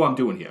should know who I'm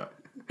doing here.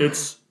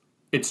 It's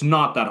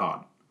not that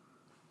hard.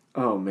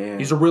 Oh, man.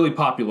 He's a really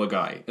popular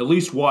guy. At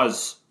least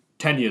was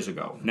 10 years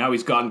ago. Now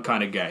he's gotten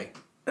kind of gay.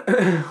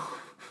 I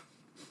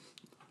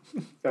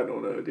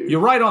don't know, dude.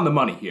 You're right on the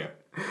money here.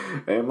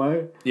 Am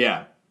I?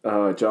 Yeah.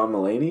 John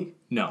Mulaney?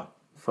 No.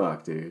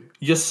 Fuck, dude.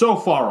 You're so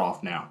far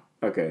off now.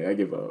 Okay, I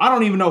give up. I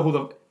don't even know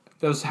who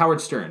that was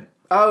Howard Stern.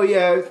 Oh,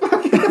 yeah.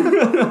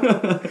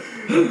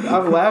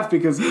 I've laughed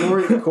because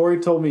Corey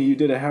told me you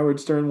did a Howard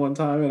Stern one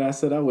time, and I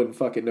said I wouldn't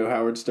fucking know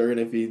Howard Stern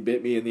if he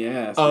bit me in the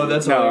ass. Oh,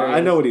 that's hilarious.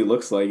 I know what he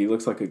looks like. He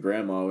looks like a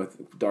grandma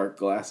with dark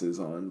glasses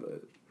on,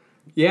 but...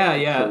 Yeah.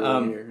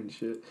 Hair and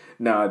shit.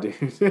 Nah, dude.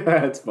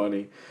 That's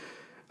funny.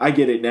 I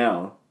get it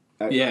now.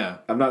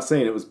 I'm not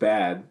saying it was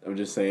bad. I'm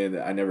just saying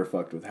that I never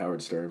fucked with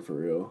Howard Stern for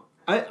real.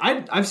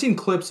 I've seen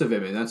clips of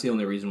him, and that's the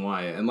only reason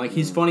why. And, like,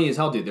 he's funny as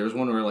hell, dude. There was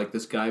one where, like,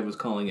 this guy was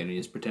calling in, and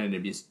he's pretending to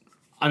be...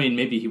 I mean,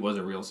 maybe he was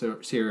a real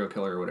serial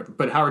killer or whatever.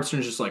 But Howard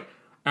Stern's just like,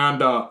 and,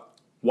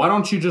 why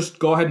don't you just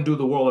go ahead and do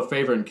the world a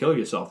favor and kill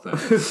yourself then?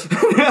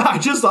 I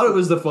just thought it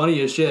was the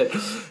funniest shit.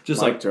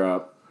 Just Mic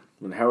drop.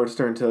 When Howard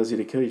Stern tells you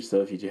to kill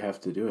yourself, you have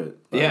to do it.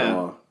 Yeah.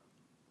 Law.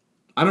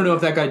 I don't know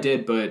if that guy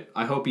did, but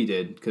I hope he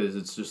did, because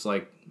it's just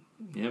like,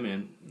 yeah,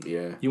 man.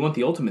 Yeah. You want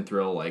the ultimate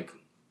thrill, like,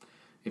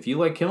 if you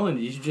like killing,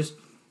 you should just...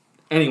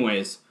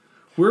 Anyways,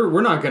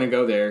 we're not going to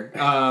go there.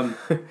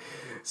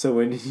 So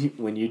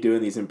when you're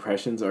doing these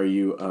impressions, are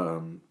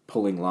you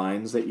pulling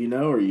lines that you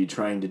know, or are you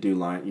trying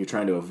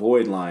to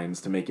avoid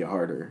lines to make it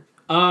harder?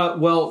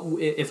 Well,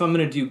 if I'm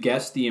going to do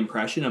guess the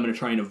impression, I'm going to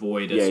try and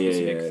avoid a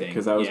specific thing.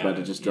 Because I was about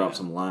to just drop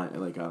some line,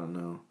 like, I don't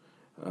know.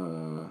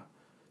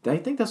 I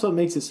think that's what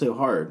makes it so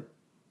hard.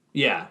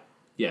 Yeah.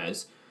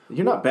 Yes.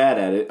 You're not bad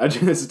at it. I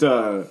just,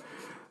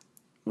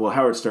 well,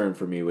 Howard Stern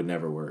for me would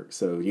never work.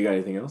 So you got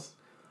anything else?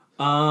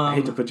 I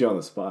hate to put you on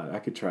the spot. I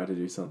could try to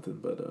do something,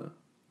 but,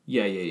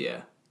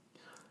 Yeah.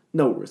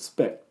 No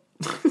respect.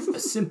 A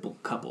simple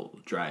couple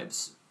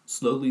drives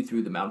slowly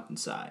through the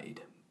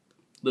mountainside.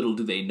 Little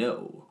do they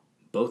know,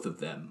 both of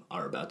them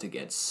are about to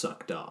get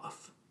sucked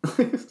off.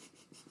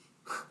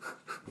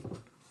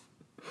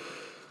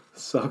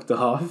 Sucked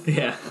off?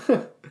 Yeah.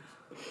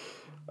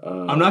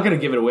 I'm not going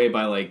to give it away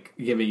by, like,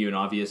 giving you an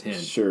obvious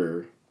hint.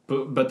 Sure.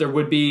 But there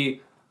would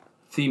be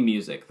theme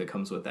music that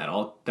comes with that.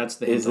 That's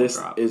the hint I'll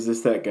drop. Is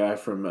this that guy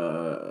from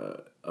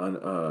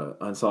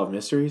Unsolved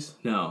Mysteries?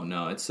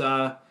 No. It's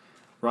Rod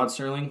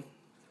Serling,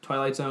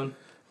 Twilight Zone.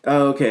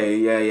 Oh, okay.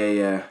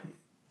 Yeah.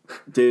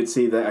 Dude,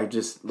 see, that I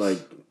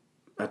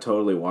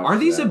totally watched Are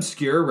these that.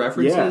 obscure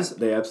references? Yeah,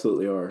 they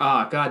absolutely are.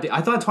 Ah, God.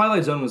 I thought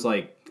Twilight Zone was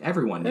like,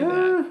 everyone knew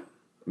that.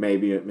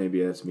 Maybe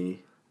that's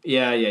me.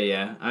 Yeah.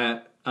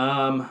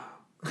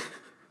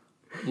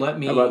 Let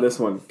me... How about this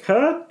one?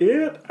 Cut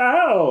it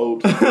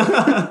out!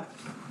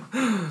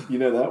 You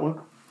know that one?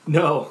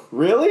 No.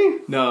 Really?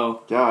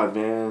 No. God,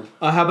 man.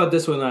 How about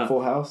this one?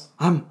 Full House?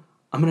 I'm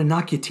gonna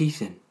knock your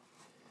teeth in.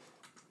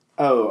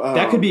 Oh,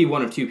 that could be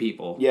one of two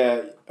people.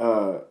 Yeah.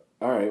 All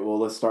right. Well,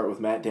 let's start with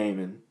Matt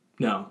Damon.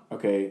 No.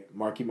 Okay,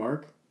 Marky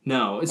Mark.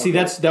 No. See,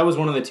 Okay. that was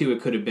one of the two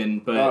it could have been,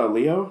 but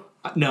Leo.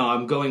 No,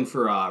 I'm going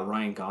for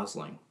Ryan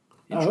Gosling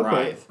in Okay.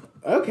 Drive.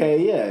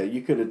 Okay, yeah,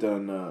 you could have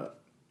done.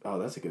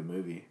 That's a good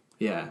movie.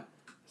 Yeah.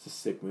 It's a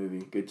sick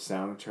movie. Good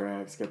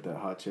soundtrack. It's got that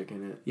hot chick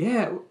in it.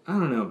 Yeah, I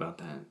don't know about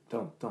that.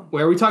 Don't.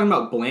 Wait, are we talking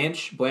about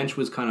Blanche? Blanche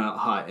was kind of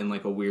hot in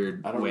like a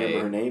weird I don't way.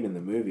 remember her name in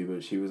the movie,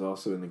 but she was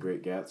also in The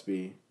Great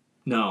Gatsby.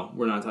 No,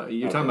 we're not talking.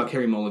 You're talking about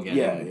Carey Mulligan.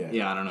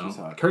 Yeah. I don't know. She's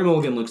hot. Carey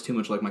Mulligan looks too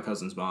much like my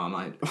cousin's mom.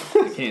 I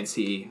can't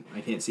see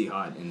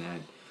hot in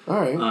that. All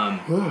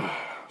right.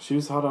 She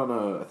was hot on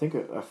I think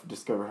I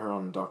discovered her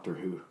on Doctor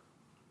Who.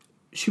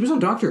 She was on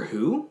Doctor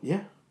Who?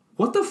 Yeah.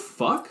 What the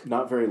fuck?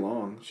 Not very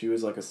long. She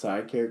was like a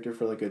side character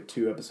for like a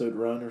 2-episode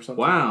run or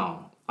something.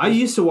 Wow. I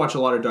used to watch a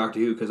lot of Doctor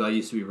Who because I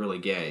used to be really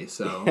gay,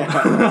 so.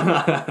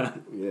 Yeah.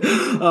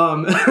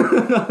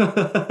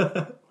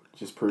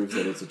 Just proves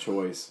that it's a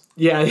choice.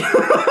 Yeah.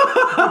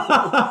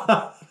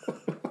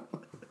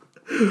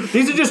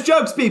 These are just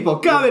jokes, people.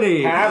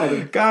 Comedy.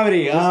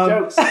 Comedy.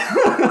 Jokes.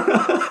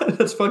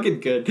 That's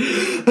fucking good.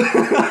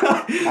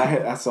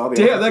 I saw the.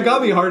 Damn, that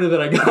got me harder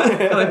than I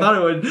thought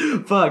it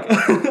would. Fuck.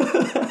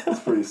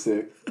 That's pretty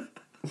sick.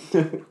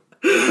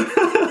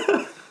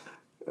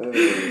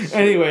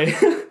 Anyway.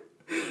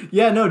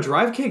 Yeah, no,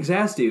 Drive kicks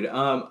ass, dude.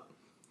 All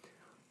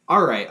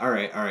right.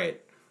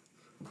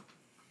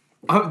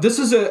 I'm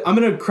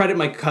gonna credit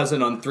my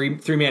cousin on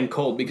Three Man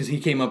Cult because he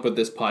came up with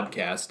this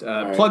podcast.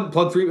 Right.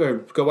 Plug three or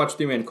go watch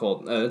 3 Man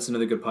Cult. That's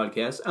another good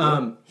podcast.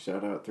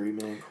 Shout out 3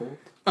 Man Cult.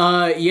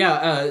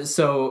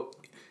 So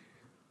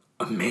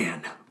a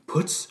man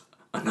puts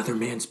another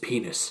man's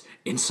penis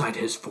inside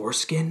his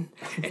foreskin,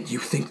 and you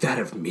think that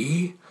of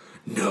me?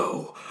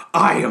 No,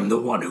 I am the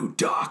one who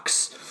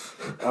docks.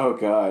 Oh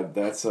God,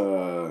 that's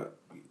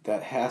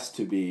that has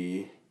to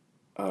be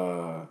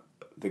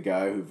the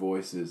guy who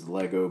voices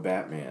Lego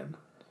Batman.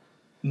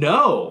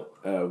 No.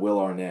 Will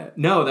Arnett.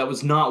 No, that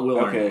was not Will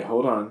Arnett. Okay,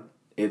 hold on.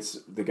 It's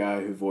the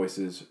guy who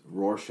voices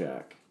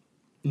Rorschach.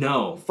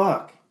 No.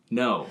 Fuck.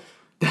 No.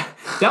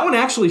 That one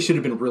actually should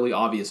have been really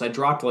obvious. I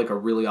dropped like a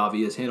really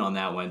obvious hint on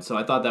that one, so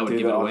I thought that would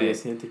give it away.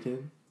 Obvious hint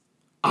again?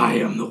 I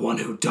am the one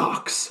who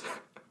docks.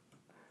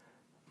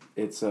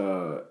 It's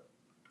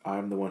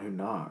I'm the one who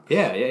knocks.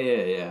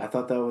 Yeah. I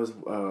thought that was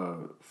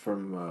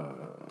from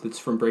It's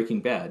from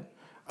Breaking Bad.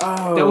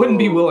 Oh. That wouldn't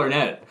be Will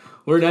Arnett.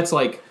 Will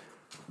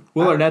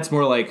Arnett's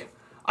more like,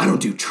 I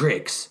don't do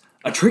tricks.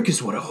 A trick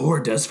is what a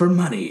whore does for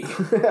money.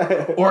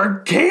 Or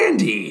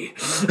candy.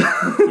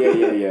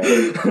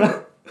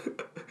 Yeah.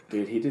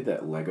 Dude, he did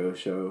that Lego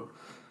show.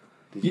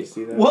 Did you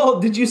see that? Well,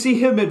 did you see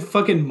him at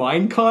fucking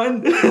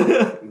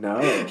Minecon?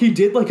 No. He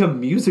did like a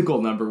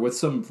musical number with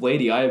some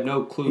lady. I have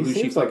no clue who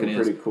she fucking is. He's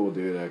like a pretty cool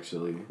dude,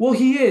 actually. Well,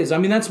 he is. I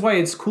mean, that's why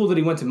it's cool that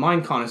he went to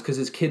Minecon is because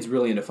his kid's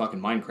really into fucking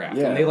Minecraft.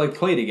 Yeah. And they like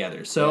play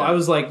together. So Yeah. I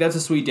was like, that's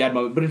a sweet dad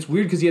moment. But it's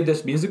weird because he had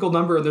this musical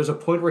number and there's a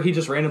point where he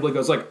just randomly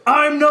goes like,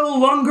 I'm no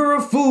longer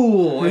a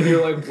fool. And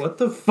you're like, what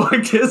the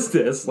fuck is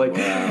this? Like,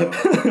 wow.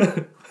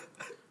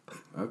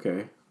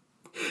 Okay.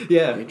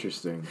 Yeah.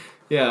 Interesting.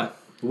 Yeah.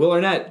 Will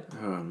Arnett.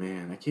 Oh,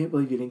 man. I can't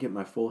believe you didn't get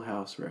my Full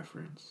House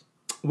reference.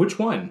 Which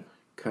one?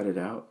 Cut it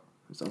out.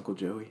 It's Uncle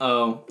Joey.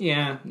 Oh,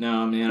 yeah.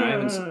 No, man. I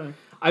haven't.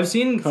 I've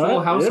seen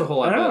Full House a whole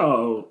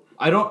lot.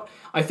 But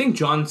I think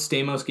John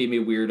Stamos gave me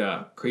weird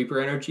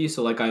creeper energy,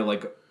 so like I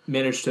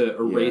managed to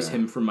erase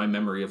him from my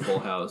memory of Full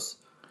House.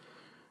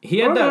 He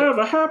had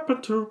Whatever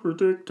happened to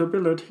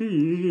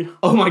predictability?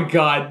 Oh my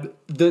god.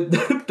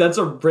 That's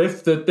a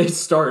riff that they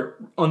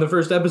start on the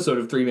first episode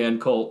of 3 Man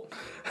Cult.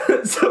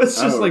 So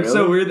it's just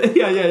so weird.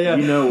 Yeah.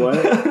 You know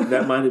what?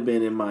 That might have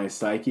been in my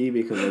psyche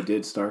because I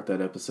did start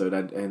that episode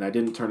and I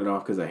didn't turn it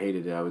off because I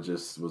hated it. I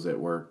was at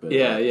work. But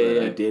Yeah.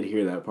 I did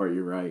hear that part.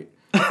 You're right.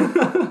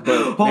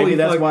 But maybe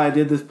that's why I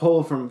did this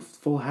poll from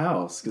Full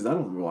House because I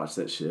don't watch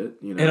that shit.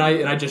 You know. And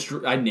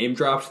I name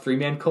dropped 3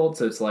 Man Cult,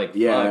 so it's like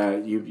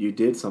fuck. You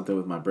did something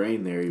with my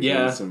brain there. You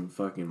did some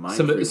fucking mind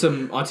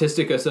some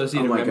autistic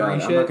associated memory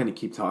shit. I'm not going to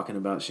keep talking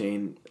about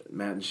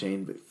Matt and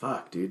Shane, but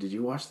fuck, dude, did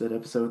you watch that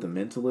episode with the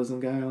mentalism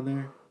guy on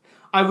there?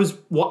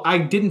 I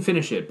didn't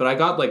finish it, but I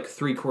got like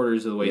 3/4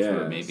 of the way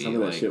through it. Maybe some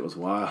of that shit was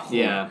wild.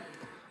 Yeah.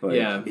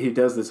 He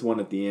does this one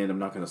at the end. I'm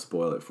not going to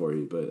spoil it for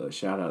you, but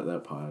shout out to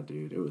that pod,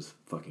 dude. It was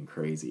fucking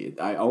crazy.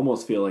 I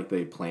almost feel like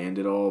they planned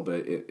it all,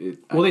 but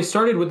they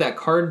started with that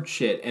card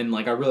shit, and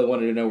I really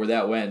wanted to know where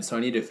that went, so I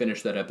need to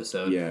finish that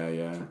episode.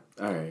 Yeah.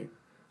 All right.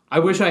 I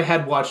wish I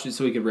had watched it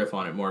so we could riff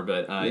on it more,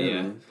 but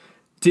yeah. Man.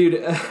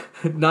 Dude,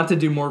 not to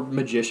do more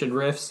magician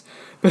riffs,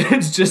 but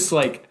it's just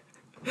like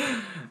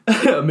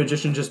a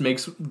magician just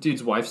makes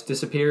dude's wives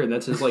disappear, and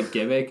that's his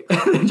gimmick.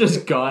 They're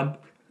just gone.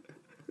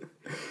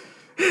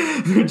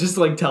 They're just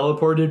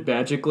teleported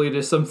magically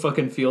to some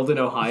fucking field in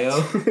Ohio.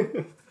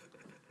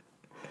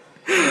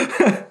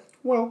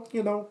 Well,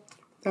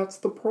 that's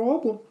the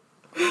problem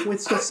with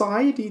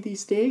society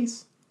these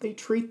days. They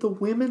treat the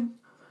women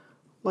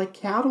like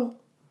cattle,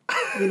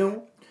 you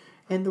know,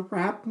 and the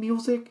rap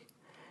music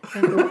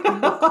and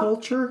the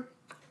culture.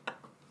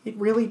 It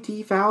really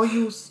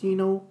devalues, you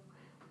know,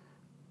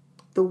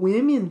 the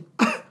women.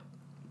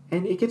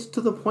 And it gets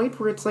to the point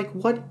where it's like,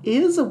 what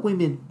is a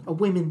woman? A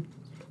woman?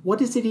 What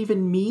does it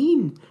even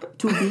mean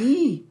to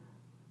be?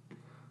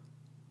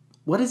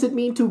 What does it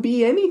mean to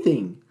be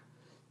anything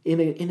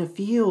in a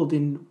field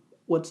in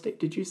what state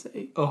did you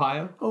say?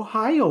 Ohio.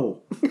 Ohio.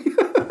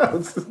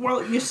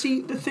 Well, you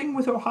see, the thing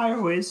with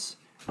Ohio is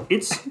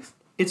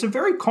it's a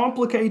very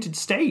complicated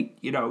state.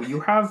 You know, you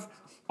have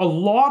a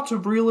lot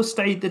of real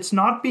estate that's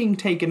not being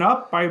taken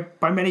up by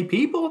many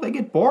people. They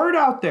get bored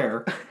out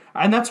there.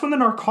 And that's when the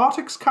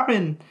narcotics come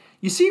in.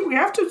 You see, we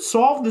have to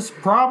solve this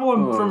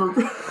problem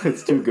from...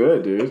 It's too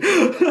good,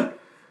 dude.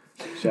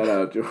 Shout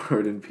out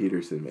Jordan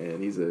Peterson,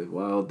 man. He's a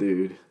wild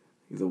dude.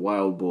 He's a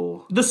wild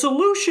bull. The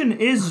solution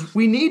is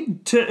we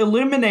need to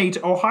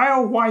eliminate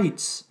Ohio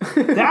whites.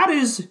 That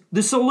is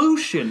the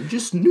solution.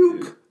 Just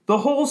nuke the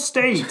whole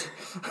state.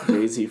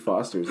 J.Z.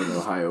 Foster's an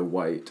Ohio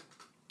white.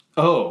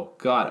 Oh,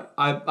 God.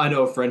 I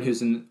know a friend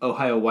who's an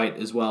Ohio white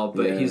as well,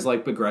 but he's,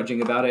 like,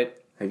 begrudging about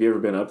it. Have you ever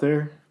been up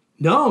there?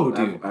 No,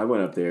 dude. I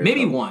went up there.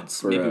 Maybe once.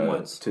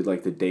 To,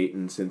 like, the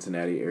Dayton,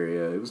 Cincinnati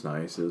area. It was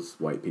nice. It was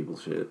white people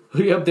shit.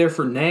 Were you up there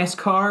for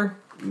NASCAR?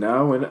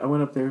 No, I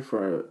went up there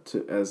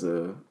as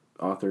a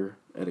author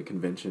at a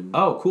convention.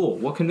 Oh, cool.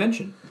 What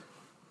convention?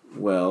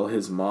 Well,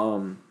 his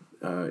mom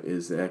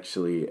is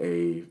actually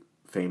a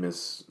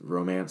famous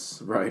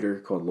romance writer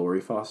called Lori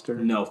Foster.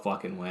 No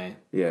fucking way.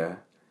 Yeah.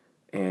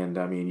 And,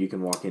 I mean, you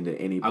can walk into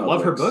any Publix. I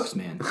love her books,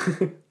 man.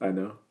 I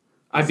know.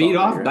 I beat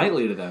off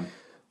nightly to them.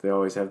 They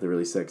always have the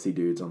really sexy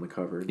dudes on the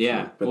cover.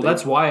 Yeah, but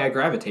that's why I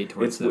gravitate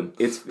towards them.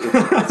 It's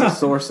a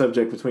sore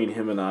subject between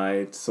him and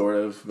I, sort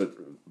of,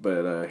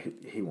 but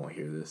he won't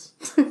hear this.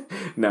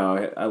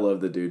 No, I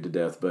love the dude to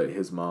death, but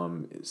his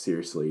mom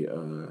seriously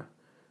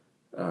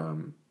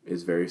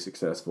is very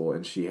successsul,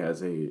 and she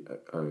has a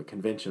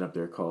convention up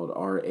there called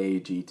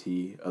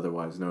RAGT,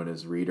 otherwise known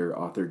as Reader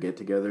Author Get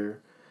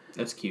Together.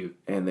 That's cute.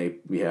 And they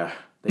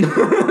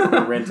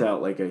rent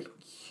out like a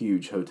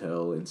huge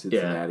hotel in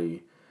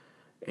Cincinnati.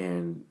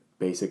 And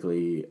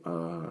basically,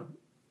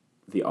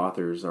 the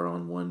authors are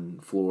on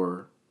one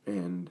floor,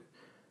 and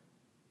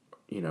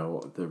you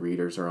know the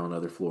readers are on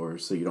other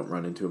floors, so you don't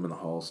run into them in the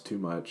halls too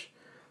much.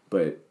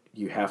 But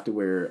you have to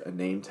wear a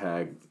name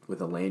tag with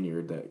a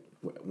lanyard that.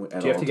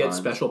 Do you have to get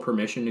special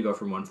permission to go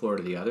from one floor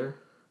to the other?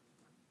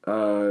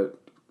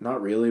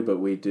 Not really, but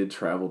we did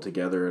travel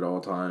together at all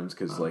times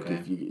because, like,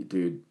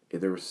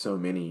 there were so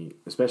many,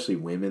 especially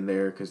women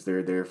there, because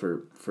they're there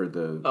for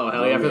the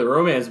for the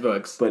romance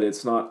books. But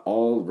it's not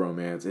all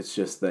romance. It's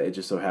just that it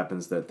just so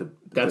happens that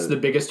that's the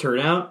biggest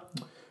turnout.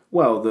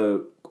 Well,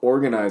 the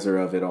organizer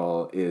of it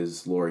all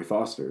is Lori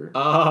Foster.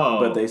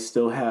 Oh, but they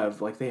still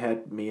have, like, they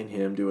had me and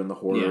him doing the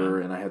horror,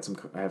 and I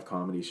have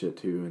comedy shit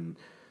too, and.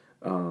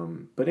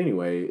 But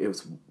anyway,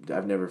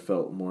 I've never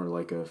felt more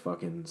like a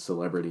fucking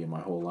celebrity in my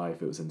whole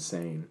life. It was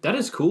insane. That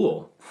is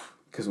cool.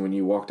 Because when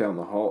you walk down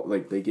the hall,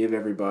 like, they give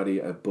everybody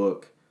a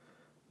book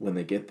when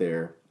they get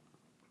there,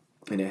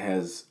 and it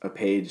has a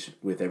page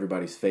with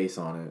everybody's face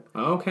on it.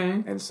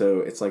 Okay. And so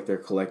it's like they're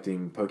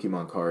collecting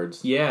Pokemon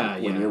cards. Yeah,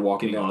 when you're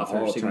walking down the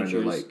hall trying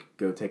to, like,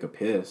 go take a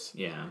piss.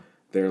 Yeah.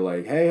 They're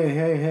like,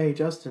 hey,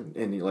 Justin.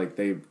 And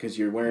because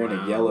you're wearing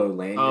a yellow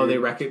lanyard. Oh, they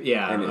reckon,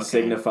 yeah. And it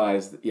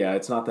signifies,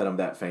 it's not that I'm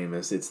that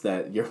famous. It's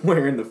that you're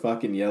wearing the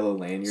fucking yellow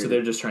lanyard. So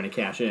they're just trying to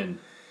cash in.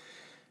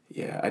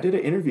 Yeah, I did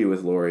an interview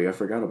with Lori. I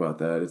forgot about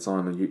that. It's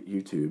on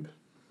YouTube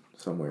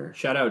somewhere.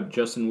 Shout out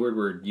Justin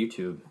Woodward,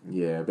 YouTube.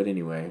 Yeah, but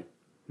anyway,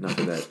 enough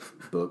of that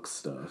book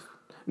stuff.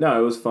 No,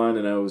 it was fun,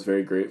 and I was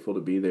very grateful to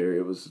be there.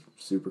 It was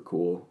super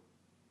cool.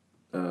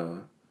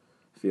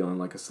 Feeling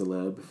like a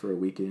celeb for a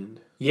weekend.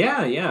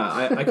 Yeah,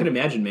 I could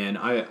imagine, man.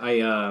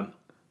 I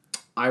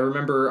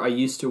remember I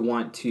used to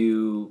want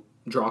to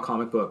draw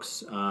comic books.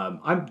 Did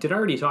I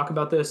already talk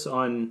about this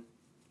on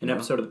an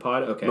episode of the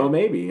pod? Okay. Well,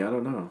 maybe, I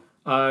don't know.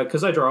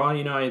 Because I draw,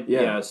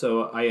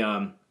 so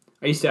I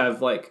used to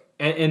have, like,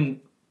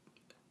 and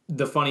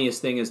the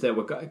funniest thing is that,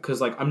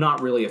 because, like, I'm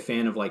not really a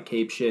fan of, like,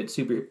 cape shit,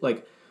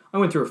 I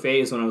went through a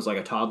phase when I was, like,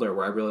 a toddler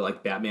where I really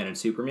liked Batman and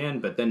Superman,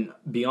 but then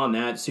beyond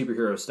that,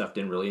 superhero stuff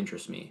didn't really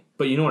interest me.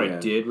 But you know what I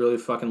did really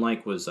fucking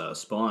like was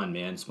Spawn,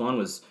 man. Spawn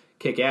was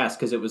kick-ass,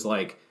 because it was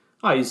like,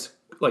 oh, he's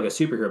like a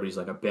superhero, but he's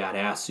like a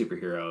badass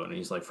superhero, and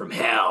he's like from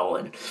hell,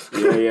 and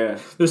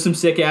there's some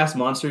sick-ass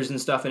monsters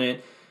and stuff in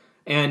it.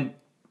 And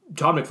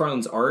Todd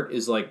McFarlane's art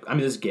is like, I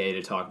mean, this is gay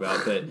to talk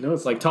about, but no,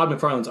 it's like Todd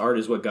McFarlane's art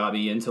is what got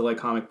me into, like,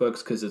 comic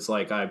books, because it's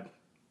like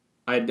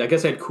I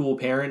guess I had cool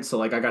parents, so,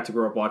 like, I got to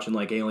grow up watching,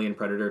 like, Alien,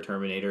 Predator,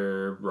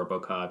 Terminator,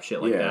 RoboCop,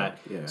 shit like that.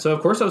 Yeah. So,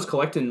 of course, I was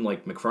collecting,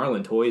 like,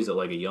 McFarlane toys at,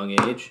 like, a young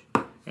age,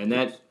 and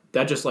that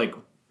just, like,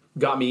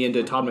 got me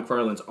into Todd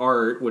McFarlane's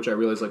art, which I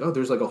realized, like, oh,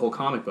 there's, like, a whole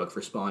comic book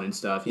for Spawn and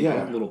stuff, you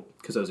know,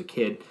 because I was a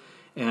kid,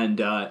 and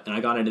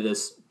I got into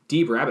this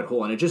deep rabbit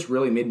hole, and it just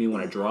really made me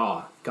want to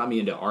draw, got me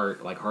into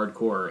art, like,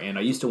 hardcore, and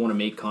I used to want to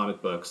make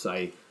comic books.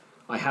 I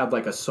had,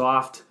 like, a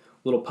soft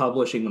little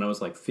publishing when I was,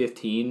 like,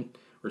 15,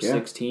 or Yeah.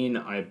 16,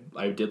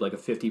 I did like a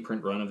 50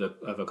 print run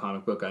of a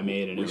comic book I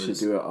made, and We it should was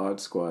do an Odd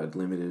Squad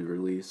limited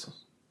release.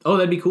 oh,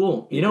 that'd be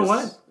cool. You know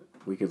Because what?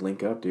 We could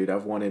link up, dude.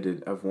 I've wanted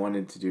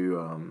to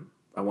do.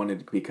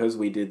 Because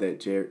we did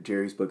that.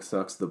 Jerry's Book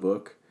Sucks, the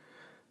book,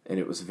 and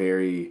it was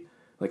very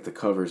like the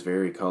cover's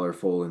very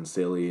colorful and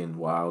silly and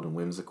wild and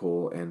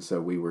whimsical, and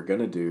so we were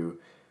gonna do.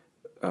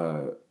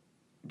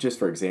 Just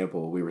for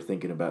example, we were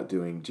thinking about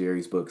doing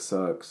Jerry's Book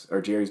Sucks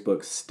or Jerry's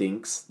Book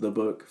Stinks, the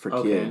book for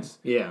kids.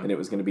 Yeah. And it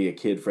was going to be a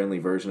kid-friendly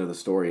version of the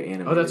story,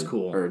 animated. Oh, that's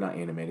cool. Or not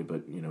animated,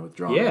 but with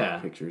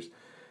drawn pictures.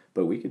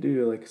 But we could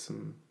do like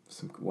some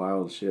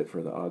wild shit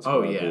for the Odd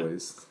Squad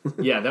boys.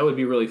 Yeah, that would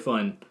be really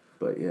fun.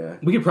 But yeah,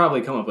 we could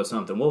probably come up with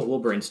something. We'll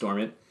brainstorm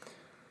it.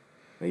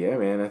 But yeah,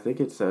 man, I think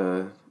it's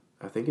time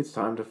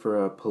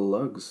for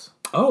plugs.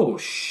 Oh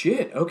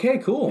shit! Okay,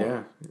 cool.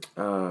 Yeah.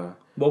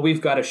 Well,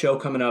 we've got a show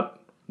coming up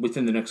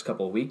within the next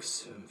couple of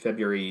weeks,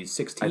 February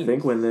 16th. I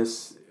think when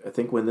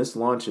this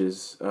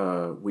launches,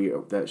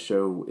 that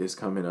show is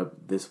coming up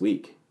this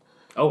week.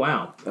 Oh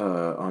wow!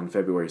 On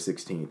February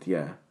 16th,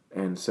 yeah,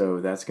 and so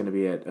that's going to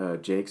be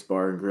at Jake's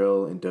Bar and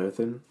Grill in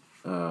Dothan.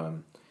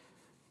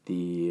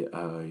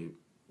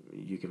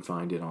 You can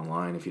find it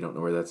online if you don't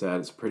know where that's at.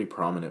 It's a pretty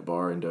prominent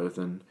bar in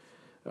Dothan.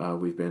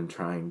 We've been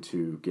trying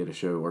to get a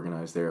show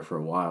organized there for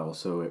a while,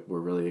 so we're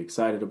really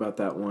excited about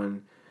that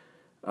one.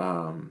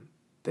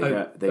 They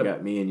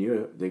got me and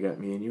you. They got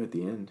me and you at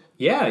the end.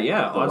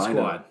 Yeah. Odd lineup.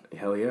 Squad.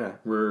 Hell yeah.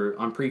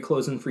 I'm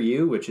pre-closing for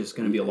you, which is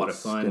going to be a lot of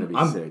fun. It's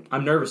gonna be sick.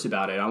 I'm nervous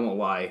about it. I won't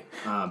lie.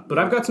 But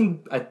I've got some.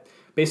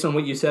 Based on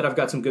what you said, I've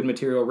got some good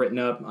material written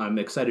up. I'm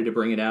excited to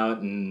bring it out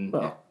and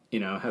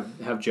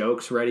have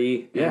jokes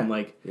ready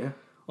and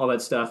all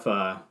that stuff.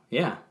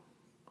 Yeah.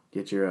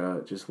 Get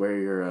your just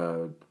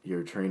wear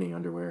your training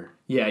underwear.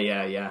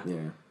 Yeah.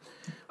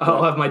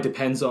 I'll have my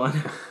Depends on.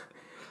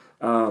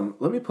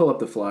 Let me pull up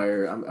the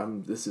flyer.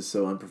 This is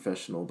so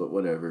unprofessional, but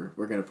whatever.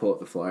 We're gonna pull up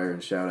the flyer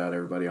and shout out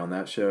everybody on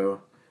that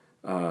show,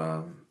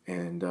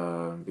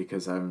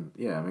 because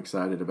I'm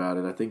excited about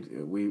it. I think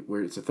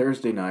it's a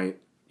Thursday night,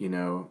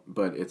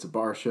 but it's a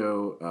bar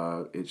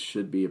show. It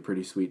should be a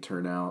pretty sweet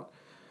turnout.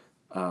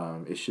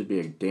 It should be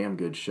a damn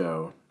good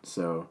show.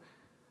 So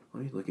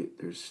let me look at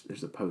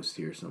there's a post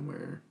here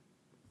somewhere.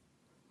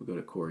 We'll go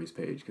to Corey's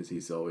page because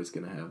he's always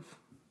gonna have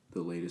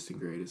the latest and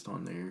greatest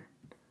on there.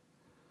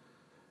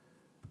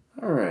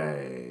 All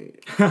right.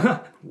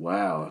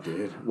 Wow,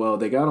 dude. Well,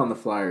 they got on the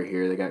flyer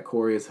here. They got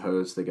Corey as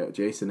host. They got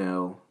Jason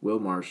L., Will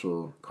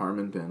Marshall,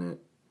 Carmen Bennett,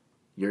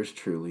 yours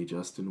truly,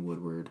 Justin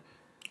Woodward.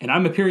 And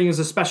I'm appearing as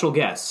a special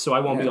guest, so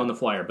I won't be on the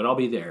flyer, but I'll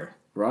be there.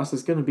 Ross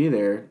is going to be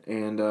there,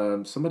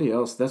 and somebody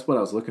else. That's what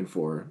I was looking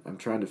for. I'm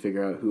trying to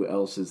figure out who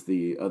else is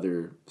the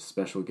other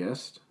special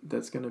guest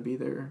that's going to be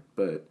there.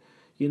 But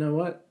you know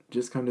what?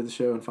 Just come to the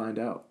show and find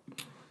out.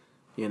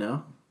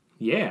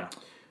 Yeah.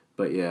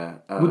 But yeah.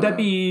 Would that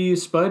be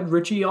Spud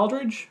Richie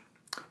Aldridge?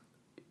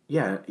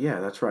 Yeah,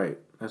 that's right.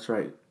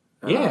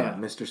 Yeah.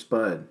 Mr.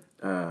 Spud.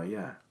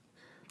 Yeah.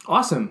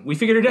 Awesome. We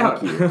figured it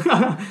out.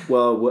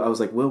 Well, I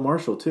was like Will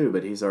Marshall too,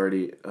 but he's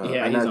already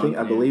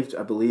I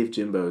believe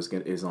Jimbo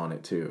is on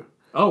it too.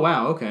 Oh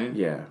wow, okay.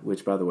 Yeah,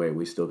 which by the way,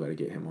 we still got to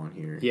get him on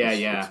here. Yeah,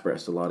 He's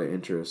expressed a lot of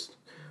interest.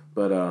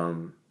 But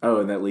and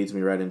that leads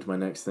me right into my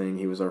next thing.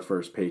 He was our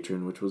first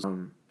patron, which was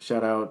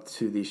shout out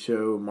to the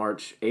show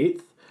March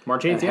 8th.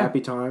 March 8th, yeah.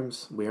 Happy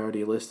Times. We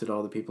already listed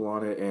all the people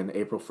on it. And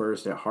April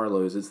 1st at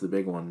Harlow's is the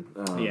big one.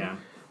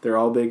 They're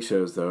all big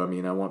shows, though. I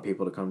mean, I want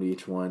people to come to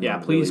each one. Yeah,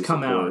 please really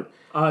come out.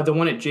 The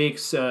one at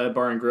Jake's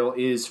Bar and Grill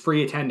is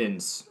free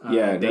attendance.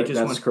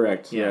 That's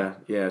correct. Yeah.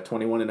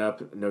 21 and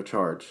up, no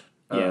charge.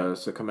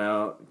 So come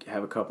out,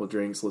 have a couple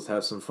drinks. Let's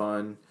have some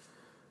fun.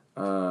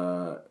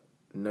 No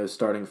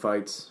starting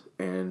fights,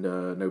 and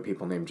no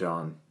people named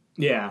John.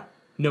 Yeah.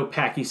 No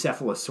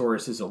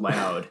Pachycephalosaurus is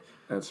allowed.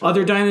 That's right.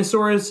 Other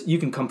dinosaurs, you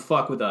can come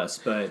fuck with us,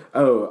 but...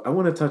 Oh, I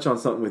want to touch on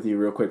something with you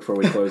real quick before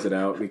we close it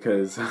out,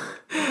 because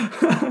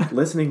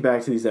listening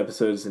back to these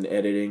episodes and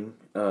editing,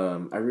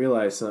 I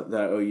realized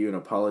that I owe you an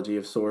apology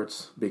of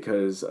sorts,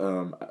 because,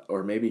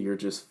 or maybe you're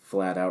just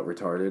flat out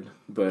retarded,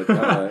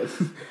 but...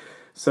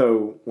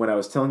 So when I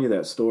was telling you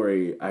that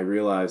story, I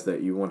realized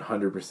that you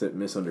 100%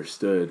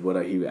 misunderstood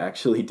what he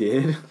actually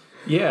did.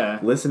 Yeah.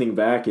 Listening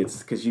back, it's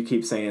because you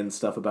keep saying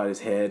stuff about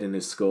his head and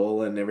his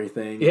skull and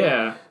everything.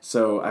 Yeah.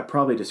 So I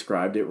probably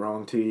described it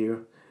wrong to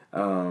you.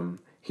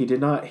 He did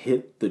not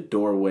hit the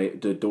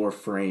door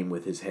frame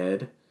with his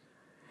head.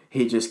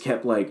 He just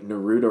kept like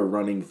Naruto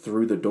running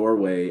through the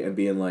doorway and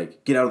being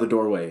like, "Get out of the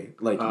doorway!"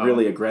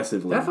 Really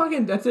aggressively.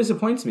 That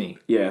disappoints me.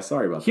 Yeah,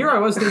 sorry about that. Here I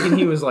was thinking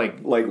he was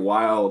like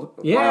wild.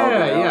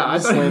 Yeah. I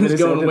thought he was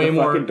going way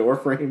more fucking door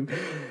frame.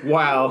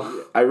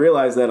 Wow. I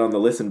realized that on the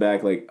listen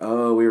back, we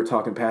were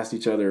talking past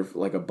each other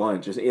like a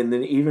bunch, and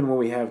then even when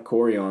we have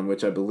Corey on,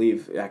 which I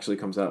believe actually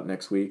comes out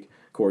next week,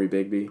 Corey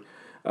Bigby.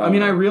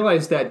 I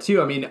realized that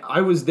too.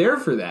 I was there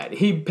for that.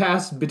 He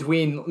passed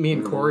between me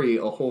and Corey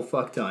a whole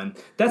fuck ton.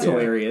 That's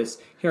hilarious.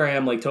 Here I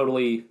am,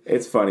 totally...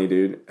 It's funny,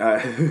 dude. I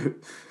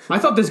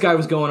thought this guy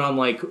was going on,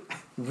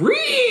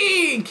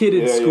 kid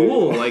at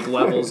school like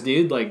levels,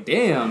 dude. Like,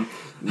 damn.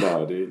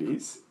 No, dude,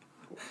 he's.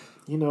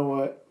 You know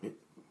what?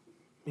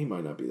 He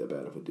might not be that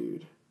bad of a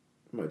dude.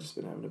 He might have just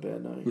been having a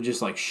bad night. We're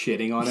just like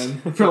shitting on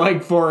him for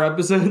like 4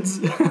 episodes.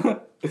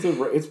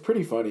 It's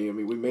pretty funny. I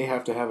mean, we may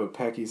have to have a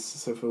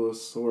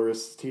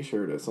Pachycephalosaurus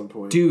t-shirt at some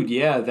point. Dude,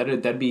 yeah,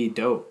 that'd be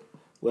dope.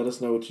 Let us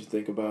know what you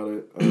think about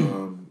it.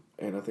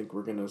 And I think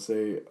we're gonna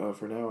say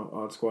for now,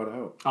 Odd Squad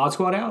out. Odd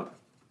Squad out.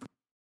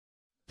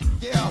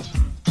 Yeah.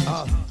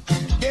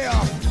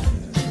 Yeah.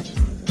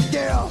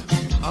 Yeah.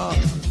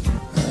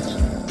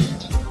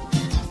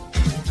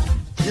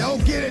 Yo,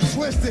 get it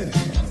twisted.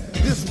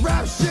 This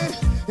rap shit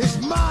is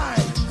mine.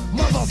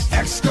 Mother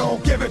X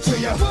gon' give it to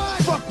you.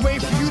 Fuck,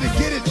 wait for you to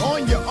get it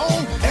on your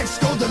own. X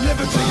gon'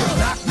 deliver to you.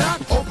 Knock,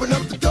 knock, open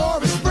up the door,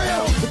 it's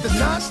real. With the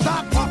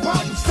non-stop pop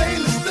out and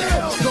stainless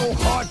steel. Go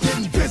hard,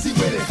 getting busy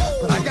with it.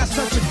 But I got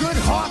such a good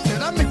heart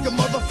that I make a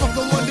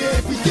motherfucker wonder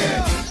if we did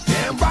it.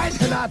 Damn right,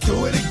 and I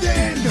do it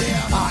again.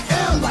 I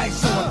am like,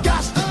 so I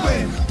got to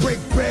win. Break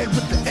bread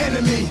with the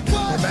enemy.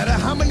 No matter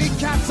how many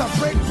cats I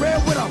break bread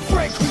with, I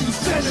break who you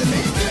sending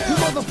me. You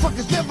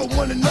motherfuckers never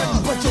wanted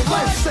nothing but your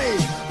life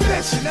saved.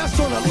 Bitch, and that's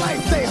on a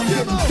life day. I'm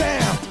getting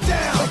down.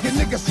 Like a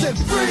nigga said,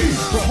 freeze.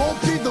 But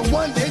won't be the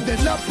one day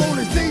that up on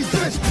his knees,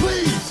 bitch,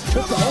 please.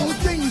 If the only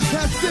thing you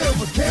can't steal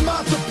was came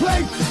out to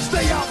play,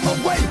 stay out my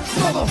way,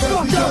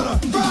 motherfucker. We gonna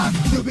rock,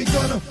 till we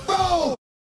gonna roll.